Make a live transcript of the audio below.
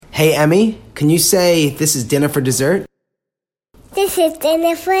Hey, Emmy, can you say this is dinner for dessert? This is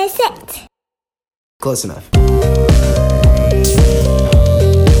dinner for dessert. Close enough.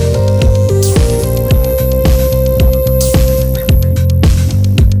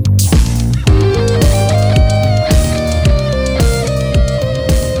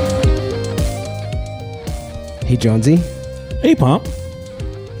 Hey, Jonesy. Hey, Pomp.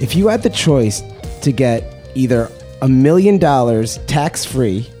 If you had the choice to get either $1 million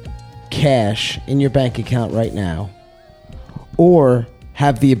tax-free cash in your bank account right now, or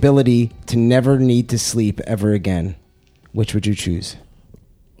have the ability to never need to sleep ever again, which would you choose?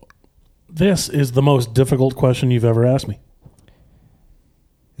 This is the most difficult question you've ever asked me.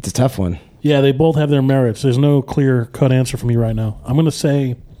 It's a tough one. Yeah, they both have their merits. There's no clear-cut answer for me right now. I'm going to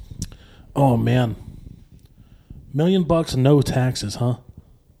say, oh, man, $1 million, no taxes, huh?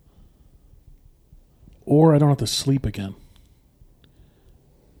 Or I don't have to sleep again.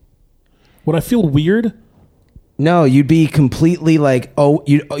 Would I feel weird? No, you'd be completely like,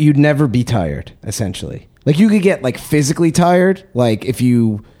 you'd never be tired, essentially. Like, you could get, like, physically tired, like, if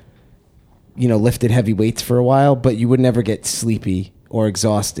you lifted heavy weights for a while, but you would never get sleepy or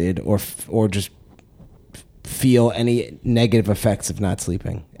exhausted or just feel any negative effects of not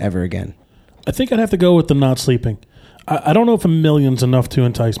sleeping ever again. I think I'd have to go with the not sleeping. I don't know if $1 million's enough to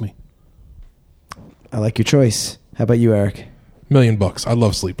entice me. I like your choice. How about you, Eric? $1 million. I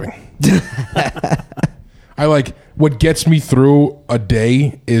love sleeping. I like what gets me through a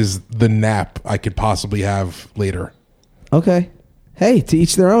day is the nap I could possibly have later. Okay. Hey, to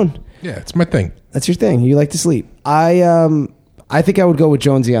each their own. Yeah, it's my thing. That's your thing. You like to sleep. I think I would go with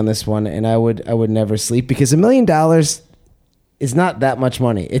Jonesy on this one, and I would never sleep because $1 million is not that much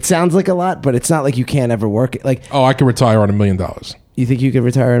money. It sounds like a lot, but it's not like you can't ever work it. Like, I could retire on $1 million. You think you could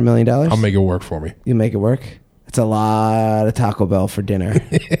retire on $1 million? I'll make it work for me. You make it work? It's a lot of Taco Bell for dinner,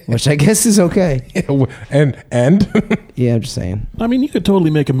 which I guess is okay. And yeah, I'm just saying. I mean, you could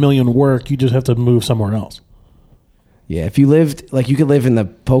totally make $1 million work. You just have to move somewhere else. Yeah, if you lived, like, you could live in the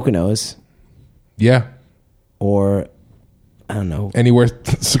Poconos. Yeah. Or, I don't know. Anywhere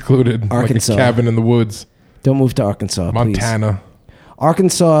secluded. Arkansas. Like a cabin in the woods. Don't move to Arkansas, Montana. Please.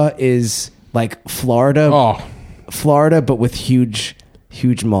 Arkansas is like Florida. Oh. Florida, but with huge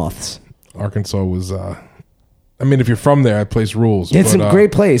moths. Arkansas was, if you're from there, that place rules. It's a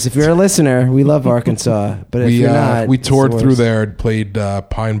great place. If you're a listener, we love Arkansas. But if you're not, we toured through there and played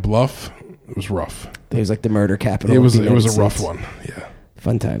Pine Bluff. It was rough. It was like the murder capital. It was a rough one. Yeah.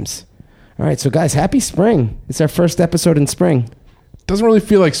 Fun times. All right, so guys, happy spring. It's our first episode in spring. Doesn't really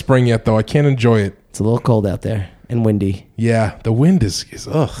feel like spring yet, though. I can't enjoy it. It's a little cold out there and windy. Yeah, the wind is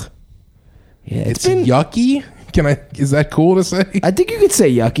ugh. Yeah, it's yucky. Is that cool to say? I think you could say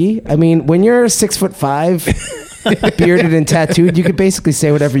yucky. I mean, when you're 6'5", bearded and tattooed, you could basically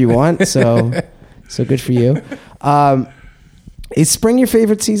say whatever you want. So good for you. Is spring your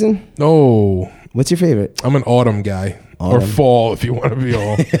favorite season? No. What's your favorite? I'm an autumn guy. Or fall, if you want to be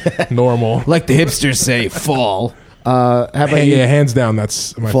all normal. Like the hipsters say, fall. How about you? Yeah, hands down,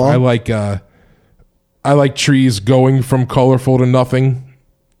 that's my fall. I like trees going from colorful to nothing.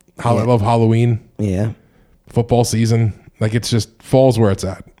 I love Halloween. Yeah. Football season. Like, it's just fall's where it's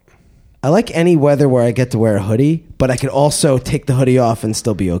at. I like any weather where I get to wear a hoodie, but I could also take the hoodie off and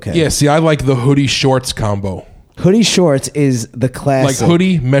still be okay. Yeah, see, I like the hoodie shorts combo. Hoodie shorts is the classic. Like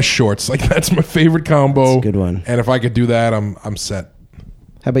hoodie, mesh shorts. Like, that's my favorite combo. That's a good one. And if I could do that, I'm set.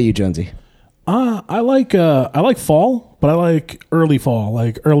 How about you, Jonesy? I like fall, but I like early fall,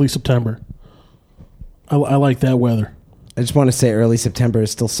 like early September. I like that weather. I just want to say early September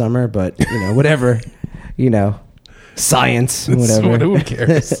is still summer, but whatever. Science, whatever. Who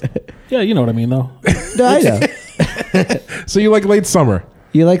cares? Yeah, you know what I mean, though. No, I know. So you like late summer?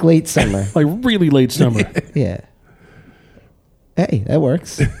 You like late summer. Like really late summer. Yeah. Hey, that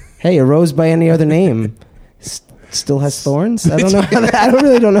works. Hey, a rose by any other name still has thorns? I don't know. I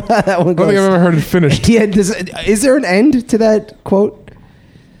really don't know how that one goes. I don't think I've ever heard it finished. Yeah, is there an end to that quote?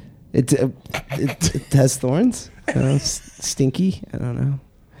 It has thorns? Stinky? I don't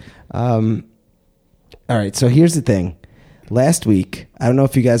know. All right, so here's the thing. Last week, I don't know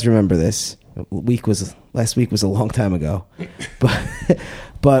if you guys remember this. Last week was a long time ago.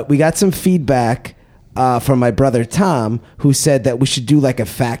 But we got some feedback from my brother Tom, who said that we should do like a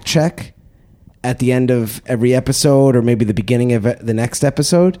fact check at the end of every episode or maybe the beginning of the next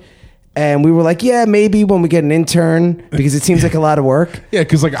episode. And we were like, yeah, maybe when we get an intern, because it seems like a lot of work. Yeah,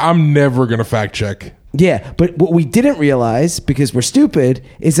 because I'm never going to fact check. Yeah, but what we didn't realize, because we're stupid,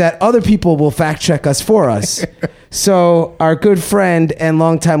 is that other people will fact check us for us. So our good friend and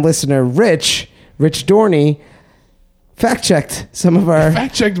longtime listener, Rich Dorney, fact checked some of our.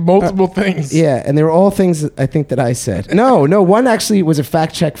 Fact checked multiple things. Yeah, and they were all things that I think that I said. No, one actually was a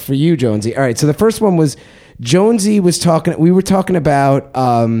fact check for you, Jonesy. All right, so the first one was Jonesy was talking. We were talking about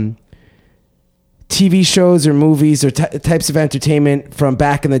TV shows or movies or types of entertainment from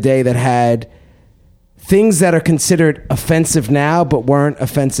back in the day that had things that are considered offensive now but weren't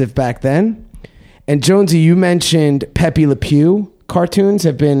offensive back then. And Jonesy, you mentioned Pepe Le Pew cartoons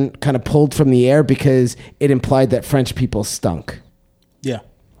have been kind of pulled from the air because it implied that French people stunk. Yeah.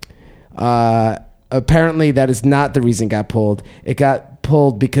 Apparently, that is not the reason it got pulled. It got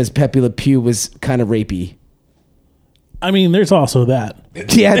pulled because Pepe Le Pew was kind of rapey. I mean, there's also that.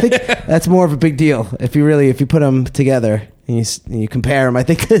 Yeah, I think that's more of a big deal. If you put them together and you compare them, I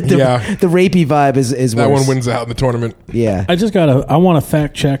think the rapey vibe is that worse. one wins out in the tournament. Yeah. I want to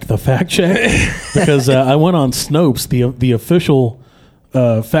fact check the fact check because I went on Snopes, the official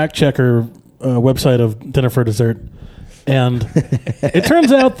fact checker website of Dinner for Dessert, and it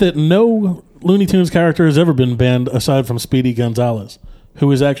turns out that no Looney Tunes character has ever been banned aside from Speedy Gonzalez,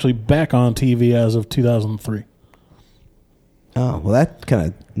 who is actually back on TV as of 2003. Oh, well, that kind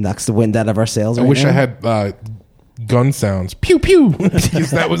of knocks the wind out of our sails. I wish I had gun sounds. Pew pew.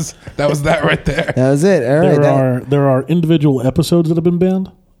 Because that was that right there. That was it. All right. There are individual episodes that have been banned,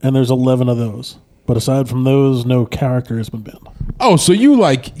 and there's 11 of those. But aside from those, no character has been banned. Oh, so you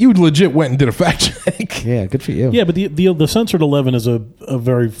legit went and did a fact check? Yeah, good for you. Yeah, but the censored 11 is a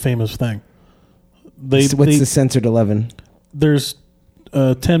very famous thing. What's the censored 11? There's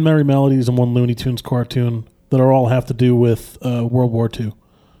 10 Merry Melodies and one Looney Tunes cartoon that all have to do with World War II.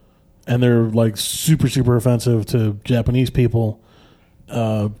 And they're like super, super offensive to Japanese people,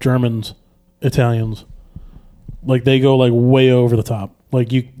 Germans, Italians. Like they go like way over the top.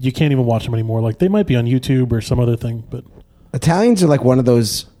 Like you can't even watch them anymore. Like they might be on YouTube or some other thing, but Italians are like one of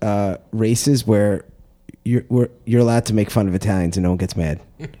those races where you're allowed to make fun of Italians and no one gets mad.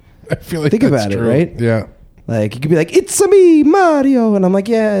 I feel like think that's about true. it, right? Yeah. Like you could be like, "It's a me, Mario," and I'm like,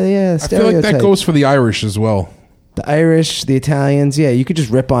 "Yeah, I feel like that goes for the Irish as well. The Irish, the Italians, yeah, you could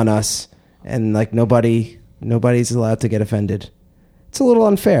just rip on us, and like nobody's allowed to get offended. It's a little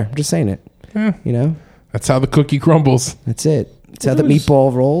unfair. I'm just saying it. Yeah. You know, that's how the cookie crumbles. That's it. It's how the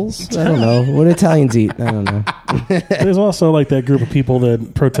meatball rolls. I don't know what Italians eat. I don't know. There's also like that group of people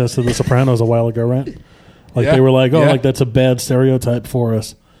that protested The Sopranos a while ago, right? Like they were like, "Oh, like that's a bad stereotype for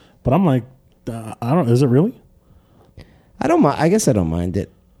us," but I'm like, I don't. Is it really? I don't mind. I guess I don't mind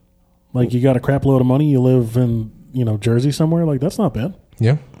it. Like you got a crap load of money, you live in Jersey somewhere. Like that's not bad.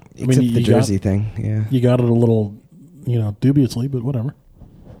 Yeah. Except the Jersey thing. Yeah. You got it a little, dubiously, but whatever.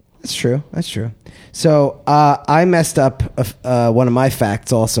 That's true. So I messed up one of my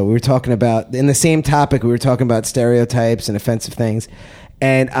facts also. We were talking about, in the same topic, we were talking about stereotypes and offensive things.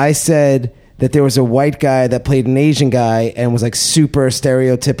 And I said that there was a white guy that played an Asian guy and was like super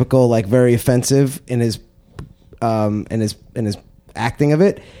stereotypical, like very offensive in his acting of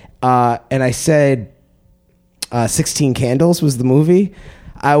it. And I said 16 Candles was the movie.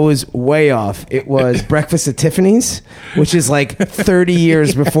 I was way off. It was Breakfast at Tiffany's, which is like 30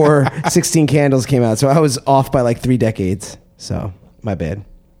 years before 16 Candles came out. So I was off by like 3 decades. So my bad.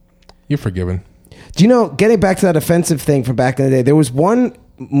 You're forgiven. Do you know, getting back to that offensive thing from back in the day, there was one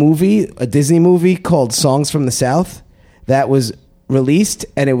movie, a Disney movie called Songs from the South that was released,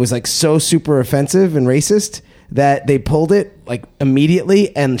 and it was like so super offensive and racist that they pulled it like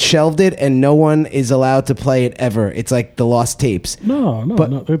immediately and shelved it, and no one is allowed to play it ever. It's like the lost tapes. No,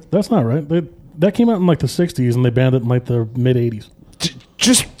 that's not right. That came out in like the 60s, and they banned it in like the mid 80s.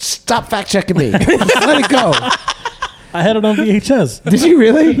 Just stop fact checking me. Let it go. I had it on VHS. Did you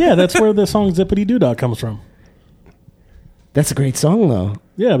really? Yeah, that's where the song Zippity Doo Dah comes from. That's a great song though.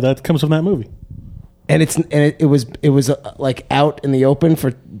 Yeah, that comes from that movie. And it was like out in the open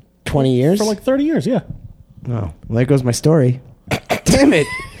for 20 years? For like 30 years, yeah. Oh, well, there goes my story. Damn it.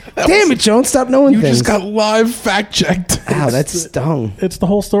 Damn it, Joan. Stop knowing You things. just got live fact checked. Ow, that stung. It's the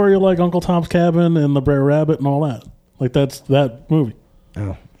whole story of like Uncle Tom's Cabin and the Brer Rabbit and all that. Like that's that movie.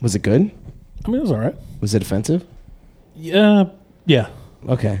 Oh, was it good? I mean, it was all right. Was it offensive? Yeah.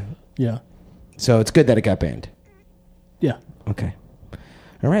 Okay. Yeah. So it's good that it got banned. Yeah. Okay.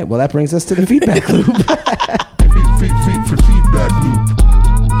 All right. Well, that brings us to the feedback loop. Feedback loop.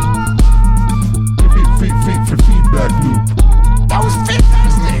 Feedback loop. That was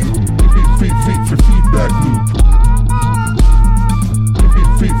fantastic. Feedback loop.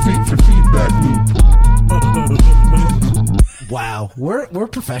 Feedback loop. Wow. We're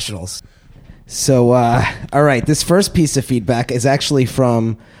professionals. So, all right. This first piece of feedback is actually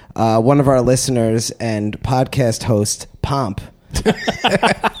from one of our listeners and podcast host, Pomp.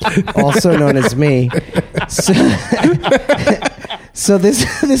 Also known as me. So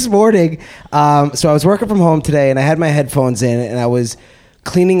this morning, so I was working from home today, and I had my headphones in, and I was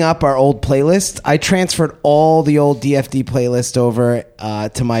cleaning up our old playlist. I transferred all the old DFD playlist over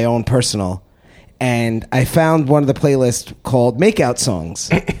to my own personal, and I found one of the playlists called Makeout Songs.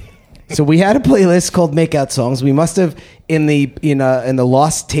 So we had a playlist called Makeout Songs. We must have in the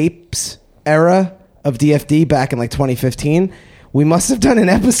lost tapes era of DFD back in like 2015. We must have done an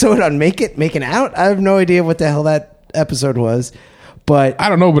episode on making out. I have no idea what the hell that episode was, but I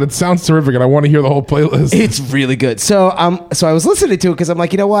don't know, but it sounds terrific, and I want to hear the whole playlist. it's really good. So I was listening to it because I'm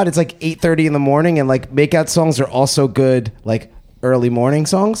like, you know what? It's like 8:30 in the morning, and like Makeout Songs are also good, like early morning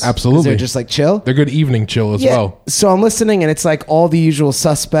songs. Absolutely. They're just like chill. They're good evening chill as well. So I'm listening, and it's like all the usual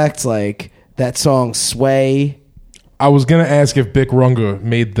suspects, like that song "Sway." I was gonna ask if Bic Runga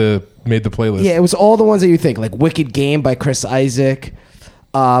made the playlist. Yeah, it was all the ones that you think, like "Wicked Game" by Chris Isaac,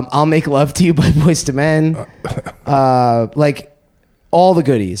 "I'll Make Love to You" by Boyz II Men, like all the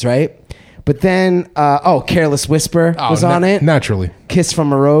goodies, right? But then, "Careless Whisper" was on it. Naturally. "Kiss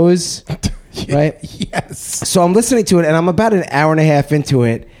from a Rose," right? Yes. So I'm listening to it, and I'm about an hour and a half into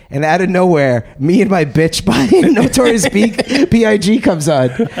it, and out of nowhere, "Me and My Bitch" by Notorious B.I.G. comes on.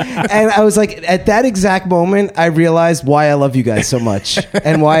 And I was like, at that exact moment, I realized why I love you guys so much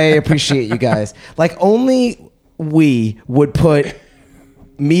and why I appreciate you guys. Like, only we would put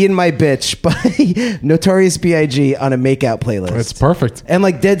 "Me and My Bitch" by Notorious B.I.G. on a makeout playlist. It's perfect. And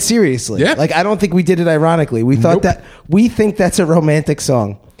like dead seriously. Yeah. Like, I don't think we did it ironically. We thought we think that's a romantic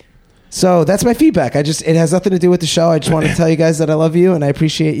song. So that's my feedback. It has nothing to do with the show. I just want to tell you guys that I love you and I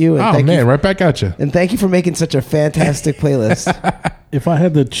appreciate you. And Oh, man, right back at you. And thank you for making such a fantastic playlist. If I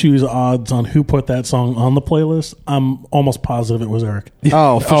had to choose odds on who put that song on the playlist, I'm almost positive it was Eric.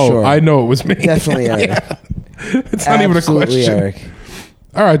 Oh, for Oh, sure. I know it was me. Definitely Eric. It's not even a Absolutely question. Eric.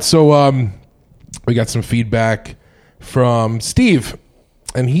 All right, so we got some feedback from Steve,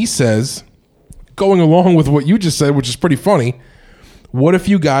 and he says, going along with what you just said, which is pretty funny, what if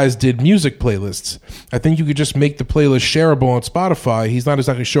you guys did music playlists? I think you could just make the playlist shareable on Spotify. He's not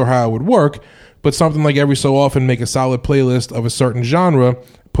exactly sure how it would work, but something like every so often make a solid playlist of a certain genre,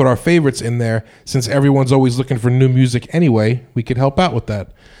 put our favorites in there. Since everyone's always looking for new music anyway, we could help out with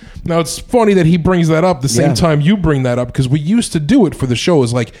that. Now, it's funny that he brings that up the same time you bring that up, because we used to do it for the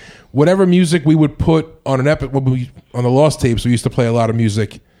shows. Like, whatever music we would put on an on the Lost Tapes, we used to play a lot of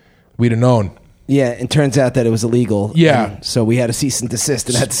music we'd have known. Yeah, it turns out that it was illegal. Yeah. And so we had a cease and desist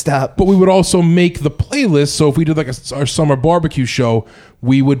and had to stop. But we would also make the playlist. So if we did like our summer barbecue show,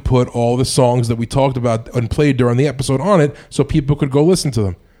 we would put all the songs that we talked about and played during the episode on it so people could go listen to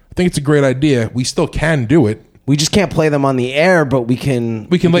them. I think it's a great idea. We still can do it. We just can't play them on the air, but we can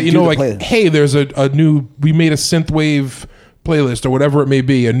Let you do know, the like, playlist. hey, there's a new, we made a synthwave playlist or whatever it may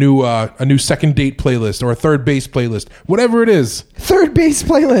be, a new second date playlist or a third base playlist, whatever it is. Third base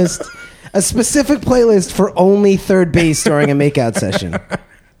playlist. A specific playlist for only third base during a makeout session.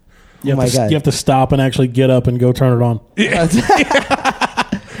 You have, my God. you have to stop and actually get up and go turn it on.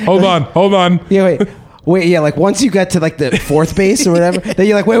 Hold on. Yeah, wait, yeah, like once you get to like the fourth base or whatever, then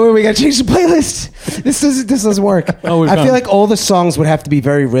you're like, wait, we gotta change the playlist. This doesn't work. Oh, I feel like all the songs would have to be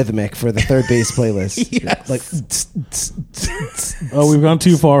very rhythmic for the third base playlist. Yes. Like, Oh, we've gone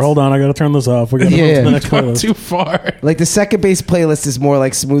too far. Hold on, I got to turn this off. We got to Yeah. move to the next Gone playlist. too far. like the second base playlist is more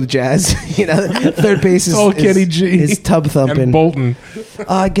like smooth jazz. You know, third base is Oh, Kenny G. is tub thumping. And Bolton.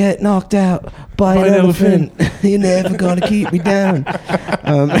 I get knocked out by an elephant. You're never gonna keep me down.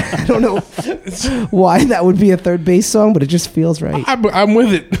 I don't know why that would be a third base song, but it just feels right. I'm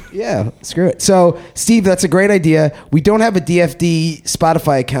with it. Yeah, screw it. So, Steve, that's a great idea. We don't have a DFD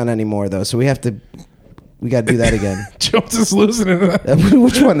Spotify account anymore, though, so we got to do that again. Jones is losing it.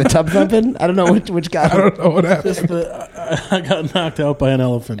 Which one? The tub thumping? I don't know which guy. I don't know what happened. I got knocked out by an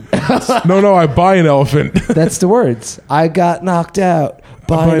elephant. No, I buy an elephant. That's the words. I got knocked out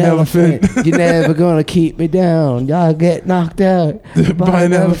by an elephant. You're never gonna keep me down. Y'all get knocked out By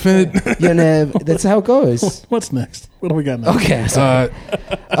an elephant. You never. That's how it goes. What's next? What do we got now? Okay.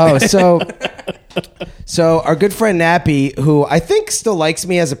 So our good friend Nappy, who I think still likes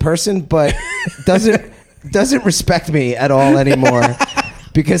me as a person, but doesn't respect me at all anymore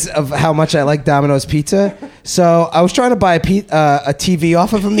because of how much I like Domino's Pizza. So I was trying to buy a TV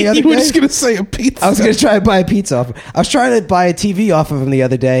off of him the other You day. were just going to say a pizza. I was going to try to buy a pizza off. I was trying to buy a TV off of him the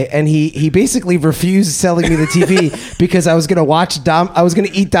other day, and he basically refused selling me the TV because I was going to I was going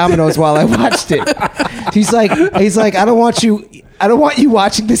to eat Domino's while I watched it. He's like, I don't want you I don't want you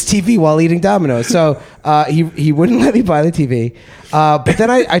watching this TV while eating Domino's. So he wouldn't let me buy the TV. But then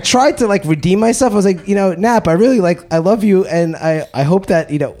I tried to like redeem myself. I was like, Nap, I really I love you, and I hope that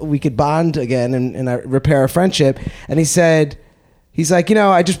we could bond again and repair our friendship. And he's like,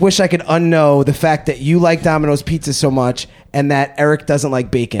 I just wish I could unknow the fact that you like Domino's pizza so much and that Eric doesn't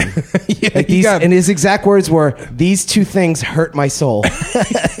like bacon. And his exact words were, "These two things hurt my soul."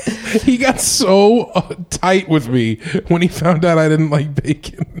 He got so tight with me when he found out I didn't like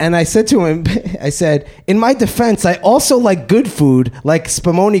bacon. And I said to him, in my defense, I also like good food, like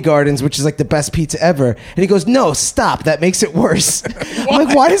Spumoni Gardens, which is like the best pizza ever. And he goes, "No, stop. That makes it worse." I'm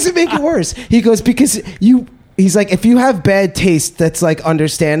like, "Why does it make it worse?" He goes, "Because he's like, if you have bad taste, that's like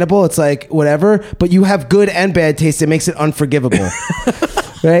understandable. It's like whatever, but you have good and bad taste. It makes it unforgivable."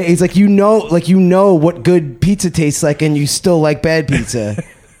 Right? He's like, you know what good pizza tastes like, and you still like bad pizza.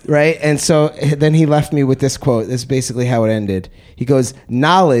 Right? And so then he left me with this quote. This is basically how it ended. He goes,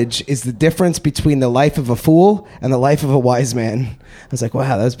 "Knowledge is the difference between the life of a fool and the life of a wise man." I was like,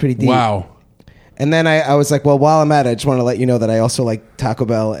 wow, that was pretty deep. Wow. And then I was like, well, while I'm at it, I just want to let you know that I also like Taco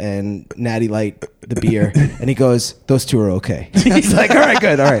Bell and Natty Light, the beer. And he goes, "Those two are okay." He's like, all right,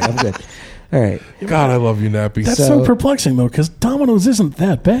 good. All right, I'm good. All right. God, I love you, Nappy. That's so perplexing, though, because Domino's isn't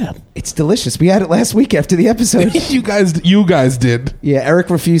that bad. It's delicious. We had it last week after the episode. you guys did. Yeah, Eric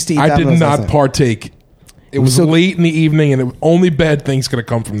refused to eat I Domino's did last not night. partake. It was so late in the evening, and only bad things could have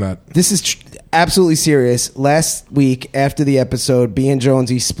come from that. This is absolutely serious. Last week after the episode, B and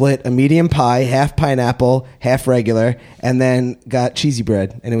Jonesy split a medium pie, half pineapple, half regular, and then got cheesy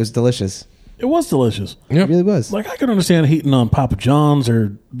bread, and it was delicious. It was delicious. Yep. It really was. Like, I could understand eating on Papa John's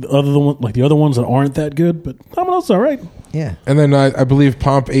or the other ones that aren't that good, but Domino's all right. Yeah. And then I believe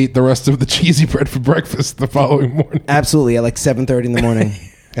Pomp ate the rest of the cheesy bread for breakfast the following morning. Absolutely, at like 7:30 in the morning.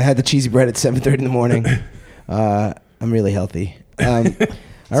 I had the cheesy bread at 7:30 in the morning. I'm really healthy. All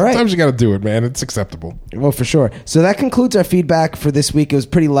right. Sometimes you got to do it, man. It's acceptable. Well, for sure. So that concludes our feedback for this week. It was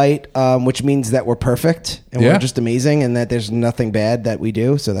pretty light, which means that we're perfect and Yeah. we're just amazing and that there's nothing bad that we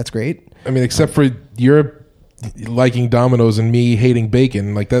do. So that's great. I mean, except for your liking Domino's and me hating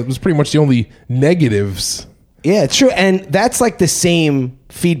bacon. Like, that was pretty much the only negatives. Yeah, it's true. And that's like the same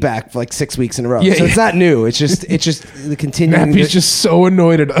feedback for like 6 weeks in a row. Yeah, So yeah. it's not new. It's just the continuing. Nappy's just so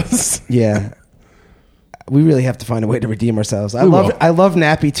annoyed at us. Yeah. We really have to find a way to redeem ourselves. I We love will.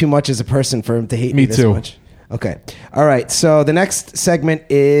 Nappy too much as a person for him to hate me Me this too. much. Okay. All right. So the next segment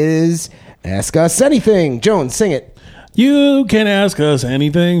is Ask Us Anything. Jones, sing it. You can ask us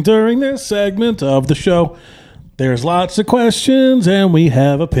anything during this segment of the show. There's lots of questions, and we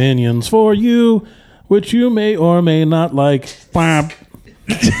have opinions for you, which you may or may not like. Bam.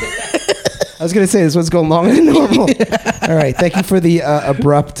 I was going to say this one's going longer than normal. All right. Thank you for the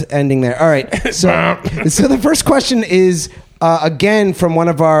abrupt ending there. All right. So the first question is, again, from one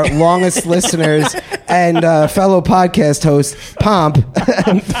of our longest listeners and fellow podcast host, Pomp.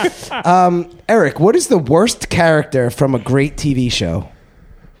 Eric, what is the worst character from a great TV show?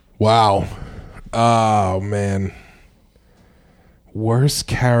 Wow. Oh, man. Worst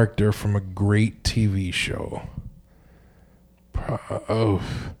character from a great TV show.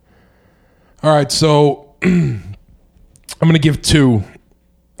 All right, so I'm going to give two.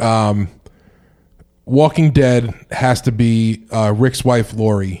 Walking Dead has to be Rick's wife,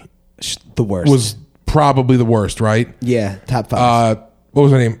 Lori. The worst. Was probably the worst, right? Yeah, top five. What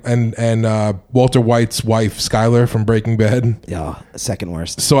was her name? And Walter White's wife, Skyler from Breaking Bad. Yeah, second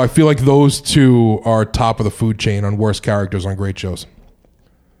worst. So I feel like those two are top of the food chain on worst characters on great shows.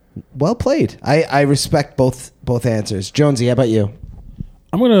 Well played. I respect both answers. Jonesy, how about you?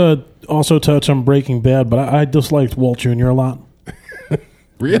 I'm going to also touch on Breaking Bad, but I disliked Walt Jr. a lot.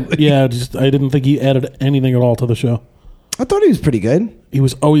 Really? Yeah, I didn't think he added anything at all to the show. I thought he was pretty good. He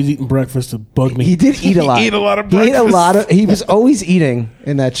was always eating breakfast. It bugged me. He did eat a lot. He ate a lot of He ate a breakfast. lot of. He was always eating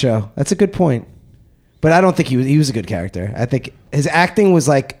in that show. That's a good point. But I don't think he was a good character. I think his acting was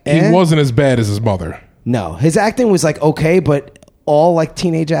like He wasn't as bad as his mother. No, his acting was like okay, but all like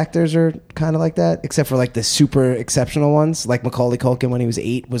teenage actors are kind of like that, except for like the super exceptional ones, like Macaulay Culkin when he was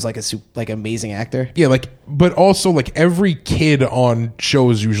 8 was like a amazing actor. Yeah, but also every kid on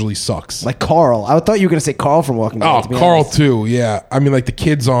shows usually sucks. Like Carl. I thought you were gonna say Carl from Walking Dead. Oh, to be Carl honest. too. Yeah, I mean, the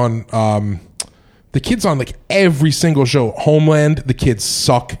kids on like every single show. Homeland, the kids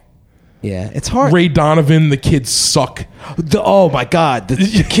suck. Yeah, it's hard. Ray Donovan, the kids suck. Oh my God,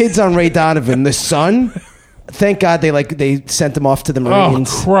 the kids on Ray Donovan, the son. Thank God they sent him off to the Marines.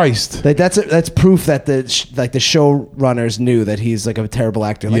 Oh Christ! That's proof that the showrunners knew that he's like a terrible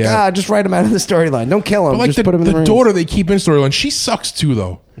actor. Like Yeah. just write him out of the storyline. Don't kill him. But Just put him in the the Marines. daughter they keep in storyline, she sucks too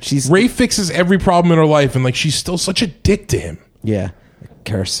though. She's- Ray fixes every problem in her life, and she's still such a dick to him. Yeah.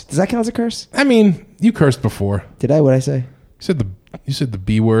 Curse. Does that count as a curse? I mean, you cursed before. Did I? What did I say? You said the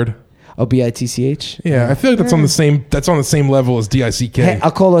B word. Oh, BITCH? Yeah, I feel like that's on the same. That's on the same level as DICK. Hey, I'll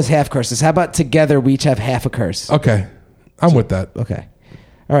call those half curses. How about together we each have half a curse? Okay, I'm with that. Okay.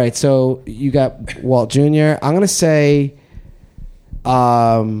 All right. So you got Walt Jr. I'm gonna say,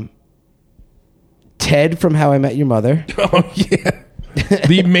 Ted from How I Met Your Mother. Oh yeah,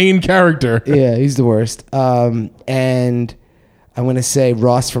 the main character. Yeah, he's the worst. And I'm gonna say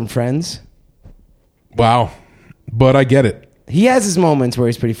Ross from Friends. Wow, but I get it. He has his moments where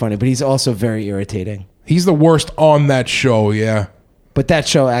he's pretty funny, but he's also very irritating. He's the worst on that show. Yeah, But that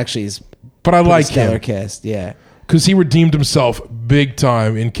show actually is but I pretty like stellar him cast. Yeah. because he redeemed himself big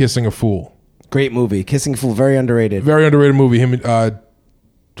time in Kissing a Fool. Great movie. Kissing a Fool, very underrated. Very underrated movie. Him. What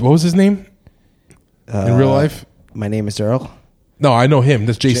was his name in real life? My Name is Earl. No, I know him.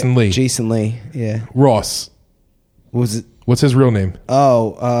 That's Jason Lee. Jason Lee. Yeah. Ross. What was it? What's his real name?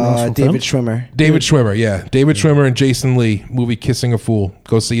 Oh, from David Friends? Schwimmer. David Schwimmer, yeah. David Schwimmer and Jason Lee, movie Kissing a Fool.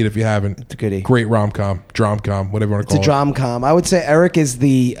 Go see it if you haven't. It's a goodie. Great rom-com, drom-com, whatever you want to It's a call it. drom-com. I would say Eric is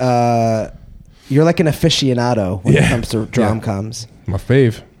the... you're like an aficionado when it Yeah. comes to drom-coms. My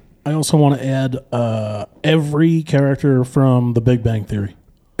fave. I also want to add every character from The Big Bang Theory.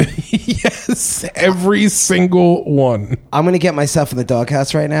 Yes, every single one. I'm going to get myself in the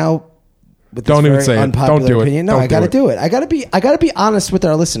doghouse right now. With Don't this even very say it. unpopular Don't do it. opinion. No, Don't I got to do do it. I got to be honest with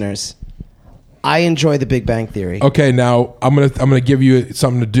our listeners. I enjoy The Big Bang Theory. Okay, now I'm gonna give you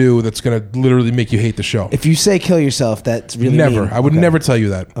something to do that's gonna literally make you hate the show. If you say kill yourself, that's really Never. mean. I would Okay. never tell you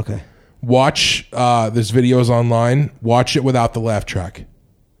that. Okay. Watch there's videos online. Watch it without the laugh track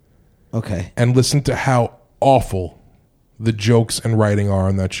Okay. and listen to how awful the jokes and writing are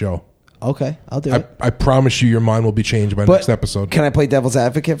on that show. Okay. I'll do it. I promise you, your mind will be changed by next episode. Can I play devil's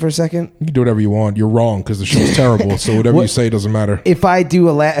advocate for a second? You can do whatever you want. You're wrong because the show's terrible. So whatever you say doesn't matter. If I do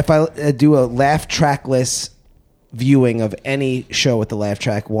a laugh trackless viewing of any show with the laugh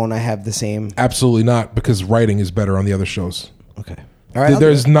track, won't I have the same? Absolutely not, because writing is better on the other shows. Okay. All right.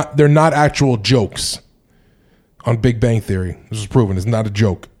 They're not actual jokes on Big Bang Theory. This is proven. It's not a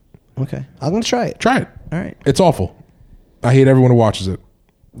joke. Okay. I'm gonna try it. Try it. All right. It's awful. I hate everyone who watches it.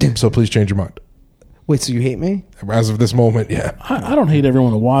 So please change your mind. Wait. So you hate me? As of this moment, yeah. I don't hate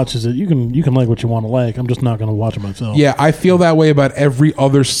everyone who watches it. You can like what you want to like. I'm just not going to watch it myself. Yeah, I feel that way about every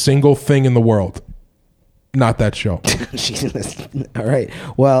other single thing in the world. Not that show. Jesus. All right.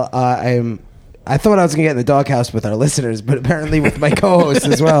 Well, I thought I was gonna get in the doghouse with our listeners, but apparently with my co-host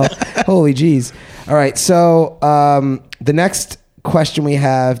as well. Holy jeez. All right. So the next question we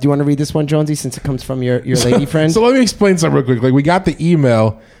have. Do you want to read this one, Jonesy, since it comes from your lady friend? So let me explain something real quick. Like, we got the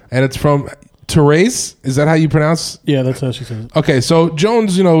email, and it's from Therese. Is that how you pronounce? Yeah, that's how she says it. Okay, so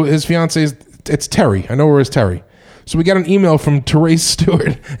Jones, his fiance it's Terry. I know her as Terry. So we got an email from Therese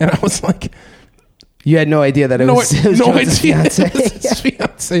Stewart, and I was like, You had no idea that it was Jones's fiance. it was his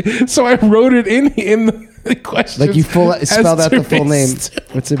fiance. So I wrote it in the question. Like you spelled out the full name.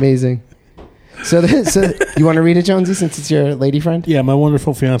 It's amazing. So you want to read it, Jonesy, since it's your lady friend? Yeah, my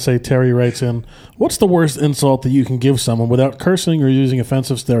wonderful fiance Terry writes in, what's the worst insult that you can give someone without cursing or using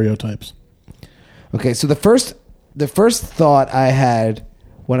offensive stereotypes? Okay, so the first thought I had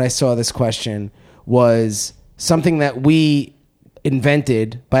when I saw this question was something that we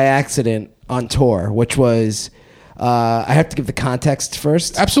invented by accident on tour, which was I have to give the context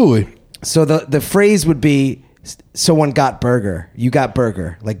first. Absolutely. So the phrase would be, someone got burger. You got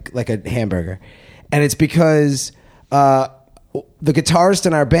burger, like a hamburger. And it's because the guitarist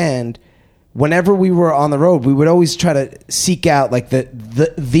in our band, whenever we were on the road, we would always try to seek out like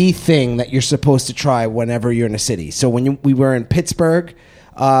the thing that you're supposed to try whenever you're in a city. So when we were in Pittsburgh,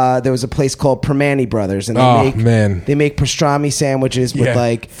 there was a place called Permane Brothers, and they make pastrami sandwiches with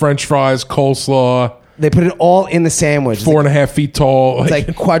like French fries, coleslaw. They put it all in the sandwich. 4.5 feet tall. It's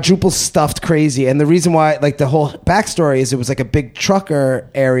like quadruple stuffed crazy. And the reason why, like the whole backstory is it was like a big trucker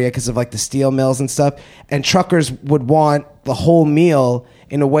area because of like the steel mills and stuff. And truckers would want the whole meal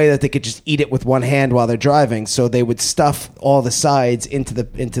in a way that they could just eat it with one hand while they're driving. So they would stuff all the sides into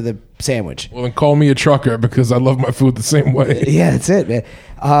the sandwich. Well, then call me a trucker because I love my food the same way. Yeah, that's it, man.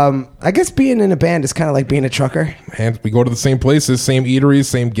 I guess being in a band is kind of like being a trucker. And we go to the same places, same eateries,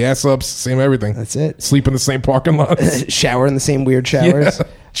 same gas ups, same everything. That's it. Sleep in the same parking lots. Shower in the same weird showers.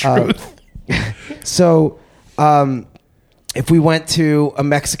 Truth. So, if we went to a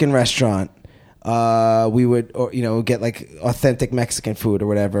Mexican restaurant, we would, get like authentic Mexican food or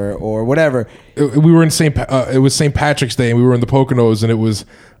whatever. We were in it was St. Patrick's Day, and we were in the Poconos, and it was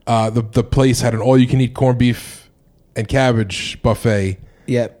the place had an all-you-can-eat corned beef and cabbage buffet.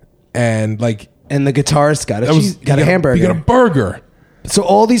 Yep. And like And the guitarist got a hamburger. You got a burger. So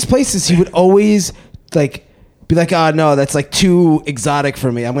all these places, he would always like be like, "Oh no, that's like too exotic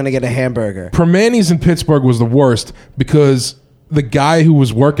for me. I'm gonna get a hamburger." Permani's in Pittsburgh was the worst because the guy who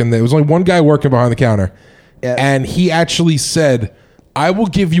was working there was only one guy working behind the counter, and he actually said, "I will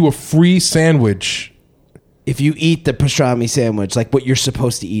give you a free sandwich if you eat the pastrami sandwich, like what you're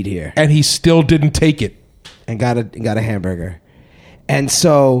supposed to eat here." And he still didn't take it and got a hamburger. And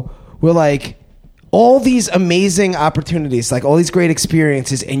so we're like, all these amazing opportunities, like all these great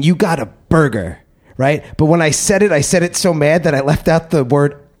experiences, and you got a burger, right? But when I said it so mad that I left out the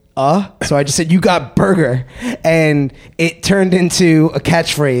word so I just said, "You got burger." And it turned into a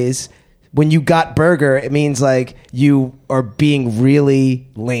catchphrase. When you got burger, it means like you are being really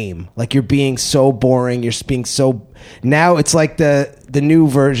lame. Like you're being so boring. You're being so... Now it's like the new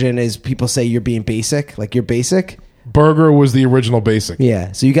version is people say you're being basic. Like you're basic. Burger was the original basic.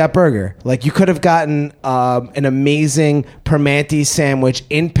 Yeah, so you got burger. Like you could have gotten an amazing Permanti sandwich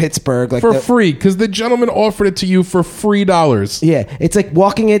in Pittsburgh, like for free, because the gentleman offered it to you for $3. Yeah, it's like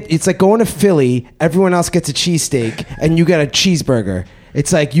it's like going to Philly. Everyone else gets a cheesesteak, and you get a cheeseburger.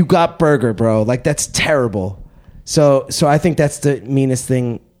 It's like you got burger, bro. Like that's terrible. So I think that's the meanest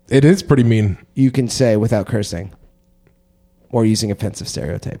thing. It is pretty mean. You can say without cursing or using offensive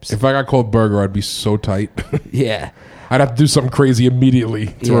stereotypes. If I got called burger, I'd be so tight. Yeah. I'd have to do something crazy immediately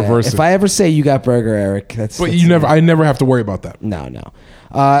to reverse it. If I ever say you got burger, Eric, that's... But I never have to worry about that. No.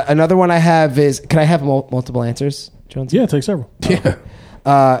 Another one I have is... Can I have multiple answers, Jones? Yeah, take several.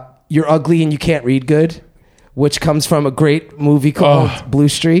 Yeah. You're ugly and you can't read good, which comes from a great movie called Blue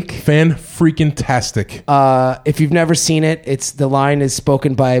Streak. Fan-freaking-tastic. If you've never seen it, the line is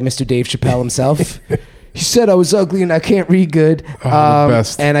spoken by Mr. Dave Chappelle himself. He said I was ugly and I can't read good. The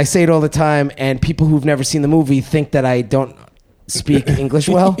best. And I say it all the time, and people who've never seen the movie think that I don't speak English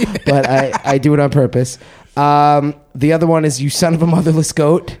well, but I do it on purpose. The other one is you son of a motherless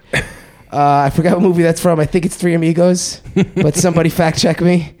goat. I forgot what movie that's from. I think it's Three Amigos, but somebody fact check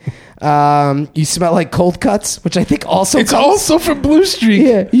me. You smell like cold cuts, which I think also it's also from Blue Streak.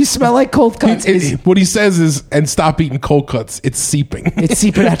 Yeah, you smell like cold cuts. What he says is, and stop eating cold cuts. It's seeping. It's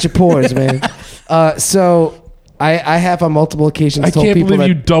seeping out your pores, man. So I have on multiple occasions I told can't people believe that,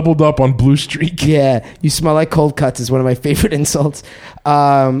 you doubled up on Blue Streak. Yeah, you smell like cold cuts is one of my favorite insults.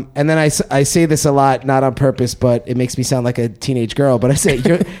 And then I say this a lot, not on purpose, but it makes me sound like a teenage girl. But I say,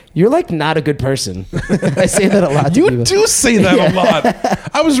 you're like not a good person. I say that a lot to You people. do say that a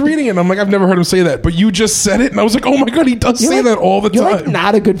lot. I was reading it and I'm like, I've never heard him say that. But you just said it and I was like, oh my God, he does say that all the time. You're like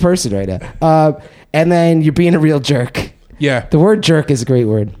not a good person right now. And then you're being a real jerk. Yeah. The word jerk is a great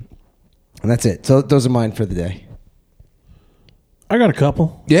word. And that's it. So those are mine for the day. I got a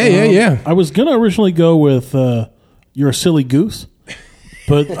couple. Yeah. I was going to originally go with you're a silly goose,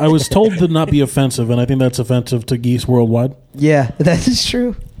 but I was told to not be offensive, and I think that's offensive to geese worldwide. Yeah, that is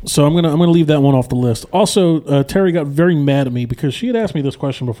true. So I'm gonna leave that one off the list. Also, Terry got very mad at me because she had asked me this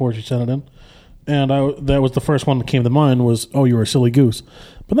question before she sent it in, and that was the first one that came to mind was, "Oh, you're a silly goose."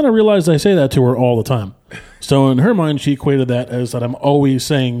 But then I realized I say that to her all the time. So in her mind, she equated that as that I'm always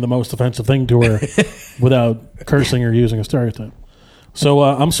saying the most offensive thing to her without cursing or using a stereotype. So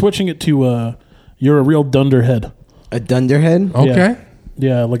I'm switching it to you're a real dunderhead. A dunderhead? Okay.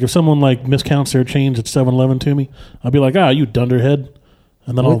 Yeah, like if someone like miscounts their change at 7-Eleven to me, I'll be like, you dunderhead.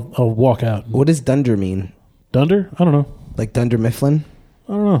 And then I'll walk out. What does dunder mean? Dunder? I don't know. Like Dunder Mifflin?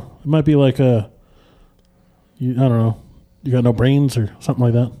 I don't know. It might be like I don't know. You got no brains or something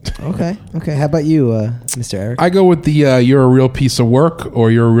like that. Okay. How about you, Mr. Eric? I go with the you're a real piece of work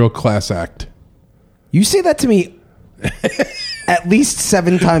or you're a real class act. You say that to me at least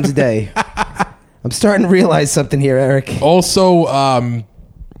 7 times a day. I'm starting to realize something here, Eric. Also, I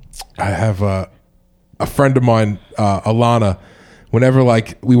have a friend of mine, Alana. Whenever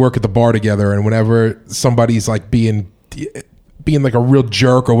like we work at the bar together, and whenever somebody's like being like a real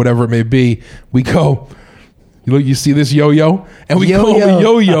jerk or whatever it may be, we go, you see this yo-yo? And we call him a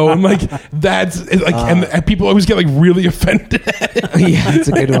yo-yo. I'm like, that's like, and people always get like really offended. Yeah, that's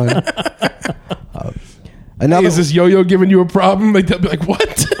a good one. Hey, is this yo-yo giving you a problem? Like they'll be like,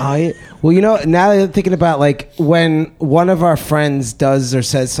 what? Well, now that I'm thinking about like when one of our friends does or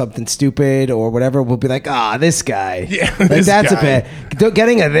says something stupid or whatever, we'll be like, this guy. Yeah, like, that's a bit.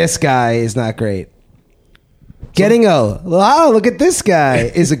 Getting a this guy is not great. Getting look at this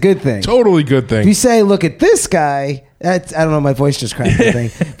guy is a good thing. Totally good thing. If you say, look at this guy, I don't know, my voice just cracked.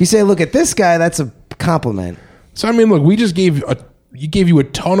 If you say, look at this guy, that's a compliment. So, I mean, look, we just gave you a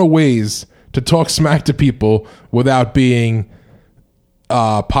ton of ways to talk smack to people without being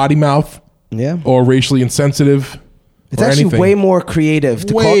potty mouth, yeah, or racially insensitive, It's or actually anything. way more creative.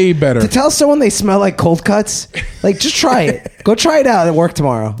 Way better. To tell someone they smell like cold cuts, like just try it. Go try it out at work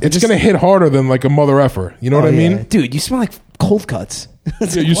tomorrow. It's going to hit harder than like a mother effer. You know what I mean? Yeah. Dude, you smell like cold cuts.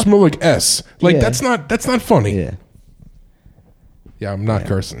 Yeah, you smell like S. Like Yeah. that's not funny. Yeah. Yeah, I'm not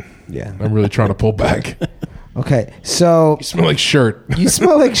cursing. Yeah. I'm really trying to pull back. Okay, so You smell like shirt. you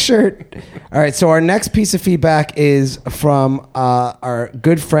smell like shirt. All right, so our next piece of feedback is from our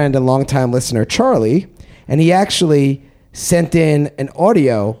good friend and longtime listener, Charlie. And he actually sent in an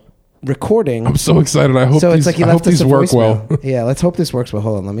audio recording. I'm so excited. I hope So these, it's like he I hope left us these a work voicemail. well. Yeah, let's hope this works well.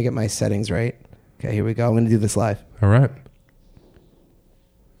 Hold on, let me get my settings right. Okay, here we go. I'm going to do this live. All right.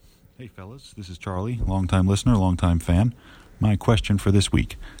 Hey fellas, this is Charlie, longtime listener, longtime fan. My question for this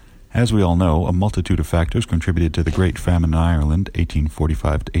week. As we all know, a multitude of factors contributed to the Great Famine in Ireland, 1845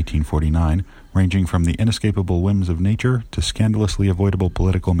 to 1849, ranging from the inescapable whims of nature to scandalously avoidable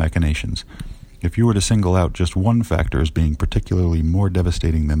political machinations. If you were to single out just one factor as being particularly more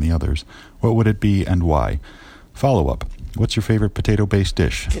devastating than the others, what would it be and why? Follow-up. What's your favorite potato-based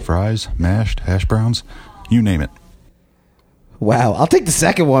dish? Fries, mashed, hash browns? You name it. Wow, I'll take the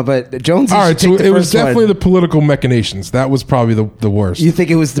second one, but Jones. All right, so take the it was first one. definitely the political machinations. That was probably the worst. You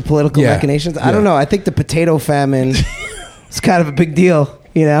think it was the political Yeah. machinations? I Yeah. don't know. I think the potato famine is kind of a big deal.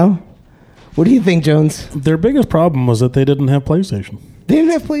 You know, what do you think, Jones? Their biggest problem was that they didn't have PlayStation. They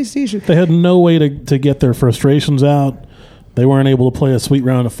didn't have PlayStation. They had no way to get their frustrations out. They weren't able to play a sweet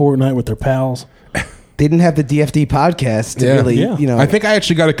round of Fortnite with their pals. They didn't have the DFD podcast to Yeah. really, Yeah. you know. I think I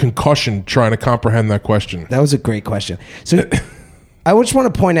actually got a concussion trying to comprehend that question. that was a great question. So, I just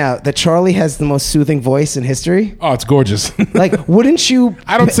want to point out that Charlie has the most soothing voice in history. Oh, it's gorgeous. Like, wouldn't you?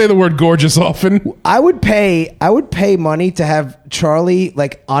 I don't say the word gorgeous often. I would pay money to have Charlie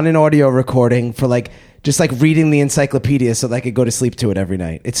like on an audio recording for like just like reading the encyclopedia so that I could go to sleep to it every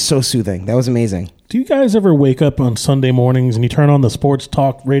night. It's so soothing. That was amazing. Do you guys ever wake up on Sunday mornings and you turn on the sports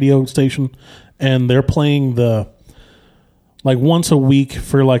talk radio station and they're playing like once a week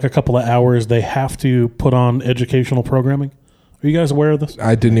for like a couple of hours, they have to put on educational programming? Are you guys aware of this?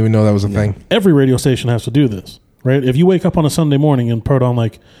 I didn't even know that was a thing. Every radio station has to do this, right? If you wake up on a Sunday morning and put on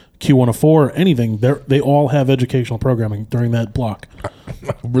like Q104 or anything, they all have educational programming during that block.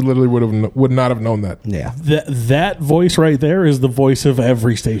 We literally would not have known that. Yeah. That voice right there is the voice of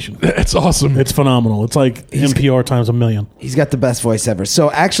every station. It's awesome. It's phenomenal. It's like NPR times a million. He's got the best voice ever. So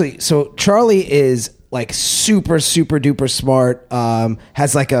Charlie is like super, super duper smart,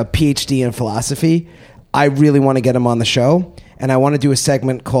 has like a PhD in philosophy. I really want to get him on the show. And I want to do a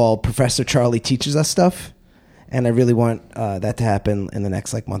segment called Professor Charlie Teaches Us Stuff. And I really want that to happen in the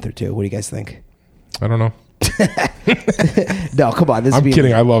next like month or two. What do you guys think? I don't know. No, come on. This I'm would be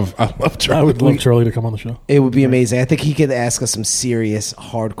kidding. I love Charlie. I would love Charlie to come on the show. It would be amazing. I think he could ask us some serious,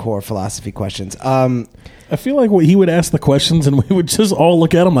 hardcore philosophy questions. I feel like he would ask the questions and we would just all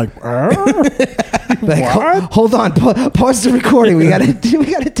look at him like, Like, hold on, pause the recording. We gotta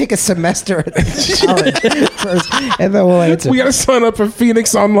take a semester at college first, and then we'll answer. We got to sign up for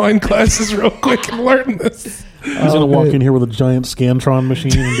Phoenix online classes real quick and learn this. he's going to walk in here with a giant Scantron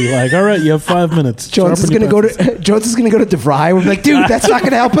machine and be like, all right, you have 5 minutes. Jones is Sharpen gonna your go to DeVry. We're like, dude, that's not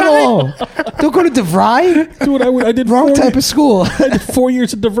gonna help at all. Don't go to DeVry. pencil. Dude, I did Wrong 4 type of school. I did 4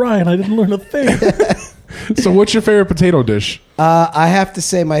 years at DeVry and I didn't learn a thing. So, what's your favorite potato dish? I have to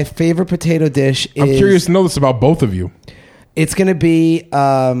say, my favorite potato dish is. I'm curious to know this about both of you. It's gonna be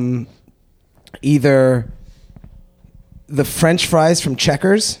either the French fries from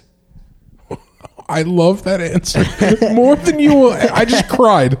Checkers. I love that answer more than you will. I just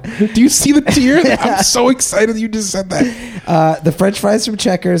cried. Do you see the tears? I'm so excited you just said that. The French fries from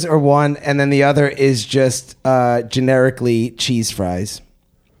Checkers are one, and then the other is just generically cheese fries.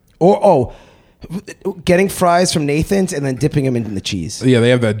 Getting fries from Nathan's and then dipping them in the cheese. Yeah, they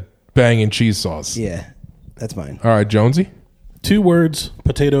have that banging cheese sauce. Yeah, that's mine. All right, Jonesy. 2 words,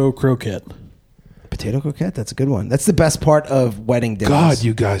 potato croquette. Potato croquette, that's a good one. That's the best part of wedding dinners. God,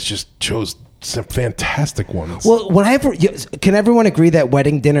 you guys just chose some fantastic ones. Well, can everyone agree that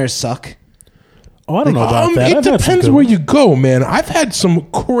wedding dinners suck? Oh, I don't know about that. It I've had some depends good where ones. you go, man. I've had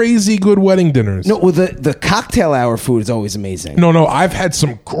some crazy good wedding dinners. No, well, the cocktail hour food is always amazing. No, I've had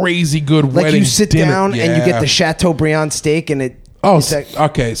some crazy good Like wedding you sit dinner. down and you Yeah. get the Chateaubriand steak and it. Oh, it's like-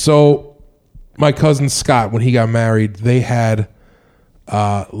 okay. So my cousin Scott, when he got married, they had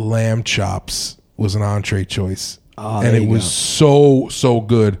lamb chops was an entree choice, and there it you was so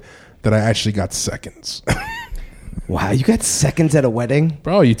good that I actually got seconds. wow, you got seconds at a wedding?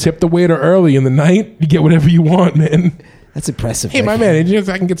 Bro, you tip the waiter early in the night, you get whatever you want, man. That's impressive. Hey, my man,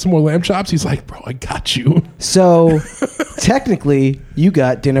 I can get some more lamb chops. He's like, bro, I got you. So technically, you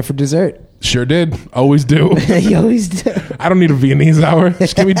got dinner for dessert. Sure did. Always do. You always do. I don't need a Viennese hour.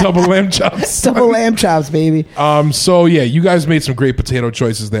 Just give me double lamb chops. Double lamb chops, baby. So yeah, you guys made some great potato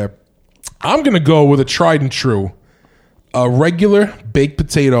choices there. I'm gonna go with a tried and true, a regular baked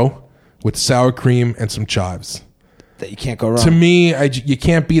potato with sour cream and some chives. That you can't go wrong. To me, you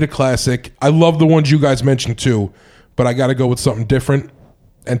can't beat a classic. I love the ones you guys mentioned too, but I got to go with something different.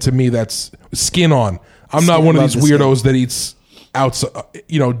 And to me, that's skin on. I'm not one of these weirdos that eats outside,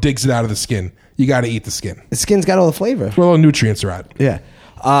 digs it out of the skin. You got to eat the skin. The skin's got all the flavor. Where all the nutrients are at. Yeah.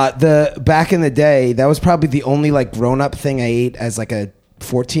 The back in the day, that was probably the only like grown up thing I ate as like a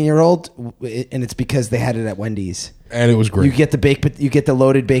 14-year-old, and it's because they had it at Wendy's. And it was great. You get the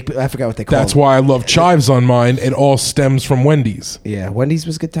loaded baked. I forgot what they call it. That's why I love chives on mine. It all stems from Wendy's. Yeah, Wendy's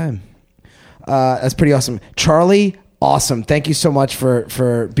was a good time. That's pretty awesome, Charlie. Awesome. Thank you so much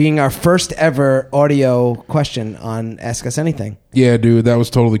for being our first ever audio question on Ask Us Anything. Yeah, dude, that was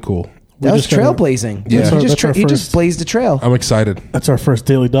totally cool. That was trailblazing. Yeah. He just blazed a trail. I'm excited. That's our first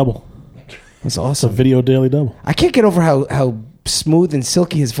daily double. That's It's a awesome. video daily double. I can't get over how smooth and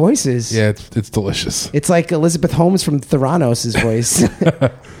silky his voice is. Yeah, it's delicious. It's like Elizabeth Holmes from Theranos' voice.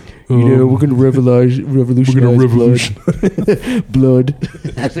 We're going to revolutionize blood.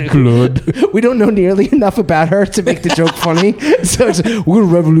 Blood. We don't know nearly enough about her to make the joke funny. So we're going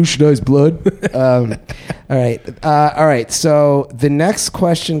to revolutionize blood. All right. So the next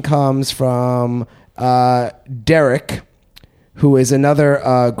question comes from Derek, who is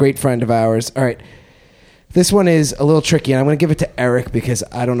another great friend of ours. All right. This one is a little tricky, and I'm going to give it to Eric because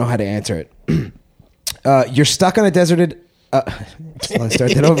I don't know how to answer it. You're stuck on a deserted... let me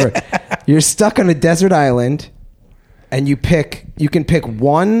start that over. You're stuck on a desert island, and you can pick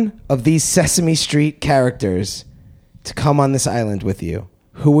one of these Sesame Street characters to come on this island with you.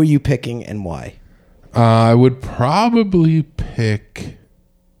 Who are you picking and why? I would probably pick...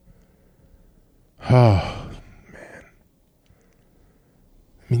 Oh, man.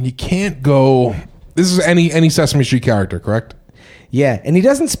 I mean, you can't go... This is any Sesame Street character, correct? Yeah, and he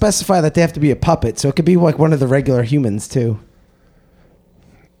doesn't specify that they have to be a puppet, so it could be like one of the regular humans, too.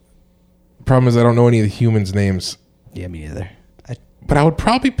 Problem is I don't know any of the humans' names. Yeah, me neither. But I would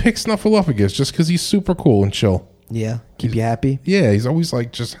probably pick Snuffleupagus just because he's super cool and chill. Yeah, keep you happy. Yeah, he's always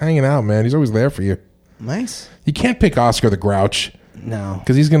like just hanging out, man. He's always there for you. Nice. You can't pick Oscar the Grouch. No.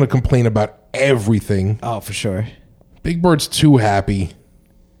 Because he's going to complain about everything. Oh, for sure. Big Bird's too happy.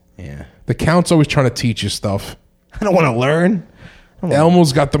 Yeah. The Count's always trying to teach you stuff. I don't want to learn.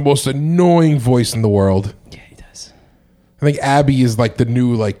 Elmo's got the most annoying voice in the world. Yeah, he does. I think Abby is like the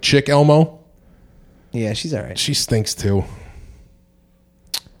new like chick Elmo. Yeah, she's all right. She stinks too.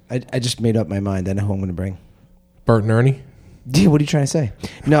 I just made up my mind. I know who I'm going to bring. Bert and Ernie. Dude, what are you trying to say?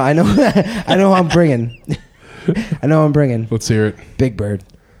 No, I know. I know who I'm bringing. I know who I'm bringing. Let's hear it. Big Bird.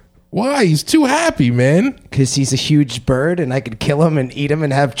 Why? He's too happy, man. Because he's a huge bird, and I could kill him and eat him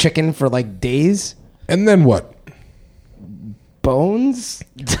and have chicken for like days. And then what? Bones?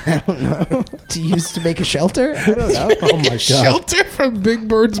 I don't know. To use to make a shelter? I don't know. Oh my god! Shelter from Big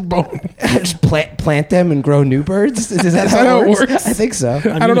Bird's bone. Just plant them and grow new birds. Is that how it works? I think so.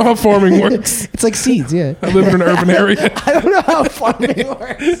 I don't know how farming works. It's like seeds. Yeah. I live in an urban area. I don't know how farming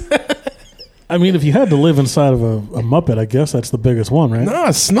works. I mean, if you had to live inside of a Muppet, I guess that's the biggest one, right? Nah,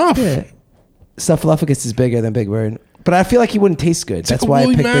 Snuff. Yeah. Snuffleupagus is bigger than Big Bird. But I feel like he wouldn't taste good. That's like why I